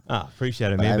that.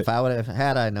 Appreciate it, man. If I would have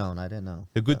had I known, I didn't know.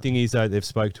 The good thing is though, they've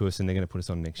spoke to us and they're going to put us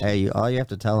on next year. Hey, all you have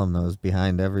to tell them though is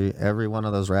behind every one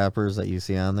of those rappers that you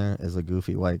see on there is a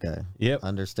goofy white guy. Yep,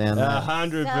 understand that.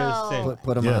 100%.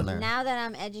 Put them on there. Now that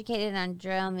I'm educated on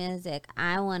drill music,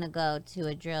 I want to go to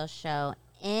a drill show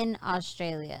in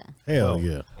Australia. Hell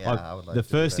yeah. I would like the to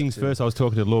first do that things too. first, I was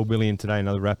talking to Lord William today,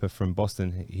 another rapper from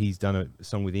Boston. He's done a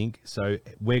song with Ink. So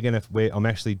I'm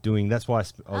actually doing, that's why I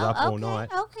was up all night.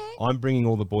 Okay. I'm bringing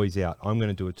all the boys out. I'm going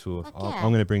to do a tour.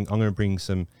 I'm going to bring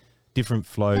some different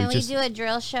flows. Can we do a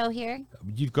drill show here?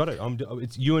 You've got it.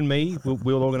 It's you and me.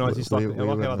 We'll organise this like our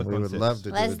other we would concerts. love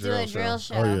to Let's do a drill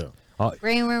show. Oh yeah.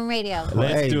 Green Room Radio.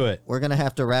 Let's do it. We're going to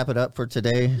have to wrap it up for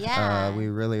today. Yeah. We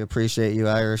really appreciate you,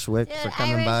 Irish Wick, Dude, for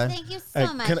coming Irish, by. thank you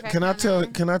so much.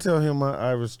 Can I tell him my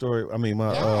Irish story? I mean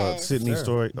my Yes. Sydney Sure.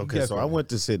 story. Okay, Go so for I it. went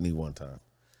to Sydney one time,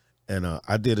 and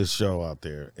I did a show out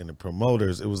there, and the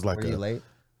promoters, it was like Were you late?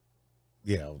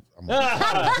 yeah.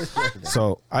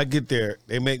 So I get there,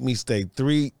 they make me stay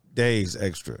 3 days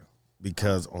extra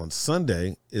because on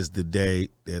Sunday is the day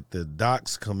that the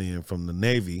docs come in from the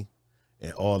Navy,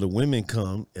 and all the women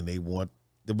come and they want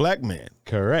the black man.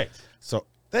 Correct. So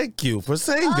thank you for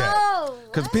saying that. Oh,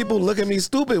 Because people look at me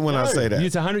stupid when I say that.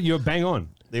 It's 100. You're bang on.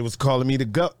 They was calling me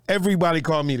everybody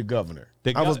called me the governor.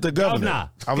 I was the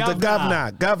governor. I was the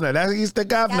governor. Governor. He's the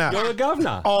governor. You're the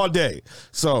governor. All day.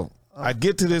 So I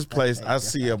get to this place. I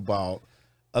see about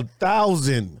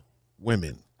 1,000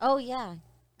 women. Oh, yeah.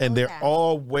 And they're yeah.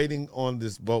 all waiting on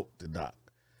this boat to dock.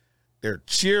 They're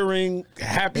cheering,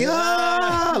 happy,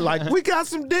 like we got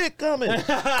some dick coming.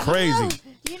 Crazy.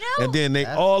 You know? And then they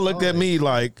all looked at me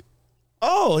like,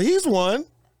 oh, he's one.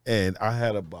 And I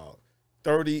had about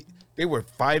 30. They were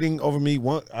fighting over me.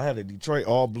 I had a Detroit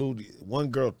all blue. One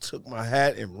girl took my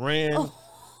hat and ran.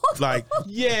 like,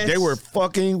 Yes. they were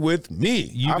fucking with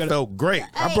me. I felt great.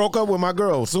 I broke up with my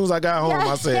girl. As soon as I got home,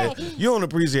 I said, you don't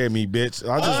appreciate me, bitch.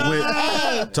 I just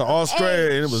went to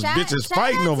Australia and it was bitches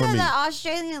fighting over me. The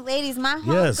Australian ladies, my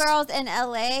Yes. homegirls in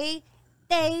LA,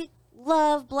 they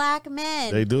love black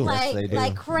men. They do. Like, Yes, they do.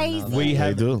 like crazy. We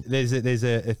have do. there's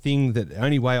a thing that the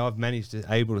only way I've managed to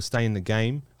able to stay in the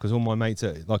game, because all my mates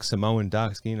are like Samoan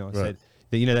dark skin. I said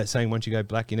that, you know that saying, once you go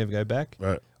black you never go back.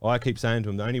 Right. I keep saying to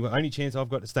them, the only chance I've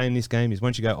got to stay in this game is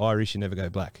once you go Irish you never go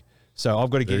black. So I've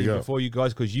got to get in before you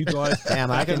guys, because you guys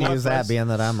Damn, I can use that being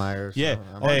that I'm Irish. Yeah. So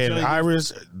I'm- Hey, and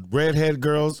Irish redhead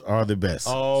girls are the best.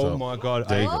 Oh So, my god!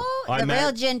 there you go. Oh, the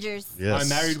real gingers. Yes. I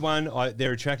married one.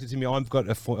 They're attracted to me. I've got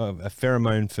a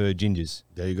pheromone for gingers.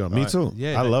 There you go. Me too.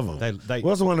 Yeah, I love them. they-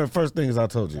 What's one of the first things I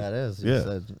told you? That is. You Yeah.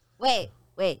 said-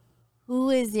 Wait. Who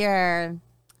is your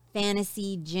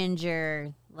fantasy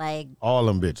ginger? Like, All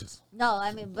them bitches. no,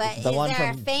 I mean, but the is one there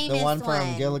a from famous the one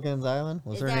from Gilligan's Island.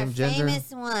 Was Is her there name a Ginger? famous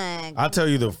one? I'll tell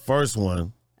you the first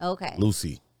one, Okay.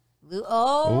 Lucy.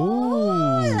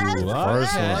 Oh, that's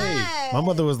First one. nice. My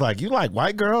mother was like, "You like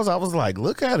white girls?" I was like,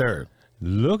 "Look at her."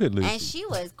 Look at Lucy. And she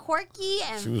was quirky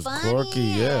and She was funny quirky,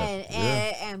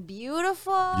 yeah, and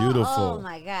beautiful. Beautiful. Oh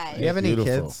my god. Do you have any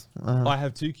Beautiful. kids? I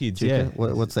have two kids. Chica? Yeah.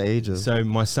 What's the ages? So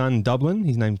my son Dublin,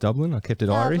 his name's Dublin. I kept it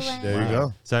Irish. Dublin. There you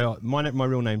go. So my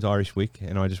real name's Irish Wick,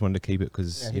 and I just wanted to keep it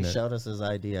because Yeah, he you know. showed us his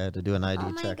ID. I had to do an ID Oh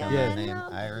my check God, on my Yeah. name. no.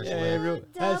 Irish. Yeah, way. real-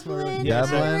 that's my real- Dublin. yeah,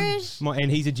 so- Irish. And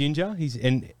he's a ginger. He's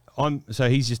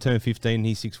just turned 15.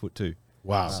 He's 6'2".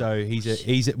 Wow. So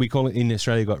we call it in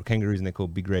Australia, got kangaroos and they're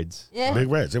called big reds. Yeah. Big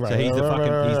Reds. Right, So he's the right,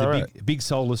 fucking right, he's the right, big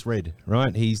soulless red,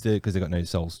 right? He's the because they got no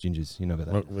souls, gingers. You know about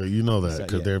that. right. Well, you know that So,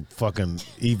 because yeah. they're fucking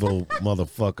evil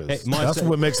motherfuckers. Hey, my That's son-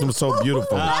 what makes them so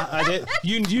beautiful.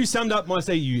 You summed up my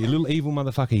say, you little evil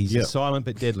motherfucker. He's Yeah. just silent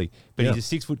but deadly. But Yeah. he's a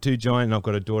 6'2" giant, and I've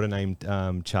got a daughter named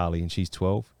Charlie, and she's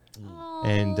 12.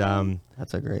 And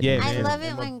That's a great. Yeah, name. I man. love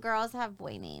it when girls have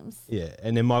boy names. yeah,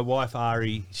 and then my wife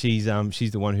Ari, she's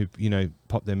the one who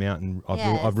popped them out, and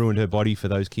Yes. I've ruined her body for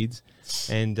those kids.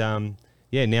 And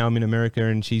now I'm in America,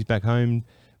 and she's back home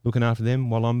looking after them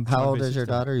while I'm. How old is your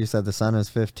daughter? You said the son is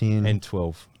 15 And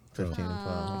 12. 15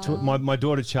 and 12. My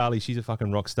daughter Charlie, she's a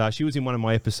fucking rock star. She was in one of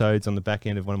my episodes on the back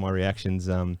end of one of my reactions.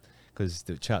 Because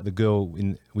the girl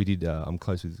we did, I'm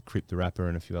close with Crip the rapper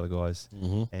and a few other guys,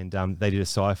 and they did a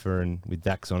cipher and with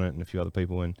Dax on it and a few other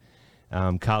people,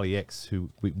 and Carly X, who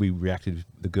we reacted,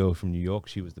 the girl from New York,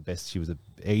 she was the best. She was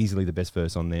easily the best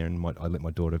verse on there, and I let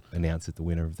my daughter announce it, the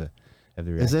winner of the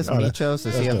reaction. Is this Michos?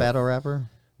 Is he a battle rapper?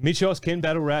 Mitchos can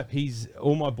battle rap.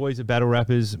 All my boys are battle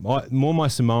rappers. More my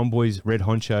Samoan boys, Red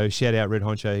Honcho. Shout out Red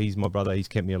Honcho. He's my brother. He's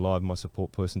kept me alive, my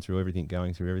support person through everything,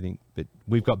 going through everything. But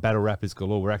we've got battle rappers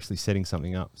galore. We're actually setting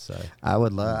something up. So I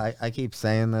would love. I keep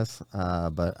saying this,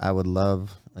 but I would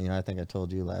love. I think I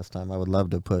told you last time. I would love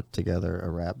to put together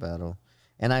a rap battle.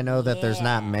 And I know that there's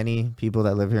not many people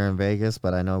that live here in Vegas,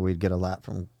 but I know we'd get a lot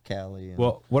from Cali. And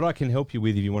well, what I can help you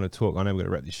with if you want to talk, I know we're going to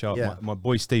wrap this show up. Yeah. My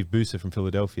boy Steve Booser from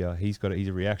Philadelphia, he's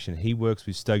a reaction. He works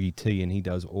with Stogie T and he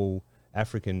does all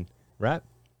African rap.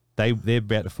 They're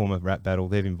about to form a rap battle.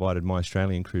 They've invited my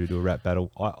Australian crew to do a rap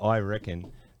battle. I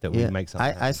reckon that we make something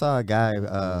happen. I saw a guy.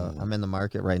 I'm in the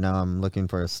market right now. I'm looking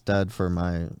for a stud for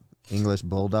my English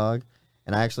bulldog.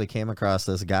 And I actually came across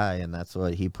this guy, and that's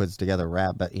what he puts together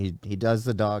rap. But he does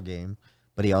the dog game,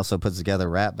 but he also puts together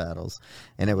rap battles.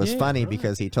 And it was funny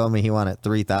because he told me he wanted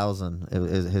 3,000.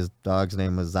 His dog's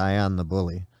name was Zion the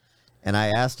Bully. And I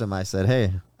asked him, I said,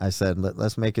 hey,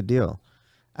 let's make a deal.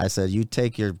 I said, you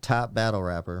take your top battle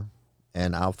rapper,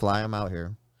 and I'll fly him out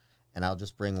here, and I'll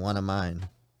just bring one of mine.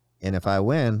 And if I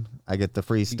win, I get the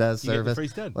free stud you get the service, free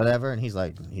stud. whatever. And he's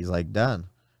like done.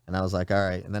 And I was like, all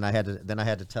right. And then I had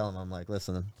to tell him, I'm like,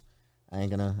 listen, I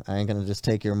ain't gonna just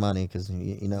take your money because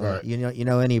you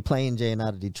know any plain Jane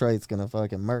out of Detroit's gonna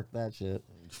fucking murk that shit.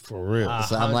 For real.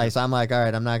 So I'm like, all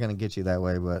right, I'm not gonna get you that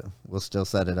way, but we'll still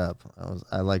set it up.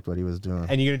 I liked what he was doing.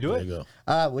 And you're going to do There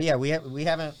it? you go. We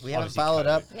haven't Obviously followed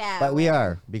up, Yeah, but we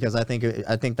are because I think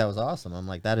that was awesome. I'm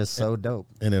like, that is so dope.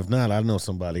 And if not, I know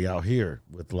somebody out here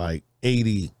with like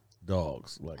 80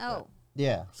 dogs like that. Oh,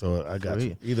 Yeah. So I got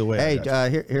you. Sweet. Either way. I Hey,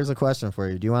 got you. here's a question for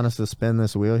you. Do you want us to spin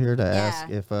this wheel here to ask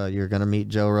if you're going to meet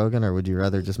Joe Rogan, or would you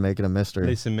rather just make it a mystery?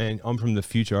 Listen, man, I'm from the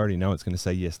future. I already know it's going to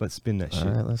say yes. Let's spin that shit.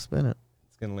 All right, let's spin it.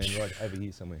 It's going to land right over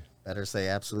here somewhere. Better say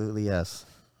absolutely yes.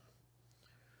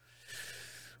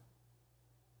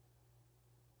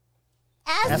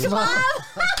 ask Mom.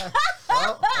 mom.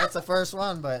 Well, that's the first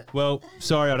one, but Well,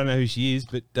 sorry, I don't know who she is,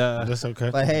 but That's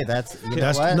okay. hey, that's you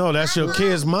know what? No, that's your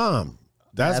kid's mom.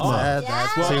 That's mom.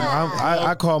 That's See,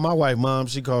 I call my wife mom.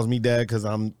 She calls me dad because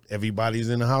everybody's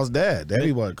in the house dad.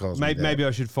 Everybody calls me dad. Maybe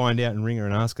I should find out and ring her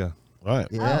and ask her. Right.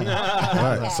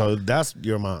 Yeah. Right. So that's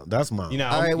your mom. That's mom. You know,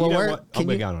 All right, well, I'm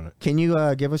big out on it. Can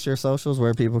you give us your socials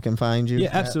where people can find you? Yeah,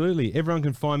 absolutely. Everyone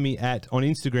can find me on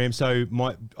Instagram. So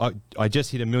I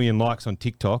just hit 1 million likes on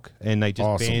TikTok, and they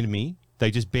just banned me. They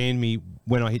just banned me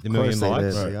when I hit the 1 million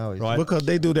likes. Right. Because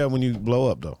they do that when you blow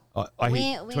up, though. I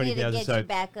hit we 20,000. need to get you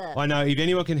back up. I know. If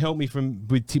anyone can help me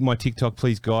with my TikTok,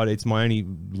 please, God. It's my only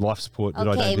life support that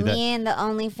I don't do that. Me and the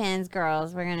OnlyFans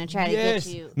girls, we're going to try to get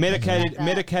you medicated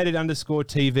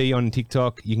 _TV on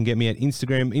TikTok. You can get me at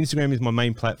Instagram. Instagram is my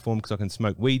main platform because I can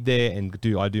smoke weed there and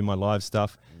I do my live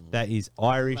stuff. That is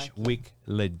Irish Wick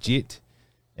Legit.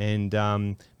 And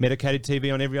Medicated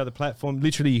TV on every other platform.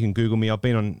 Literally, you can Google me. I've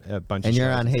been on a bunch of shows. And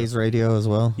you're on Hayes Radio as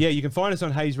well? Yeah, you can find us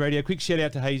on Hayes Radio. Quick shout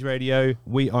out to Hayes Radio.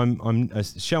 I'm a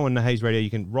show on the Hayes Radio.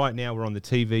 You can right now we're on the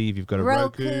TV. If you've got a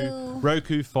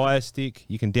Roku Fire Stick,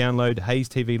 you can download Hayes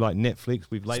TV like Netflix.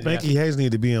 We've laid Spanky Hayes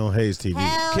need to be on Hayes TV.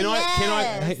 Can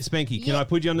I Spanky? Can I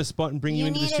put you on the spot and bring you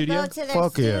into the studio? You need to go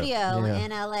to their studio in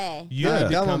LA.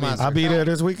 I'll be there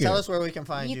this weekend. Tell us where we can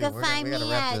find you. You can find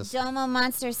me at Domo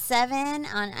Monster 7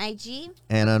 on IG.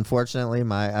 And unfortunately,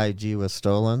 my IG was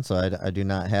stolen, so I do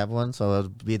not have one. So it'll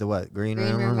be the Green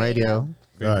Room Radio.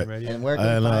 Right. And where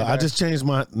can I just changed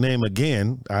my name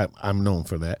again. I'm known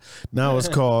for that. Now it's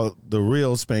called The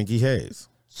Real Spanky Hayes.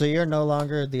 So you're no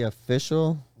longer the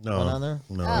official one on there?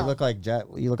 No. You look like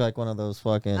you look like one of those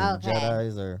fucking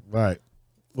Jedis or right.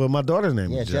 Well, my daughter's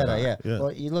name is Jedi. Yeah.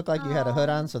 Well, you look like you had a hood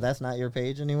on, so that's not your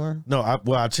page anymore? No,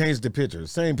 I changed the picture.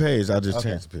 Same page, I just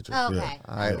changed the picture. Okay. Yeah.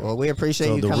 All right. Well, we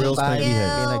appreciate you coming by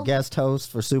and being a guest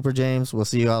host for Super James. We'll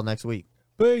see you all next week.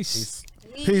 Peace.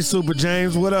 Peace, Super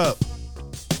James. What up?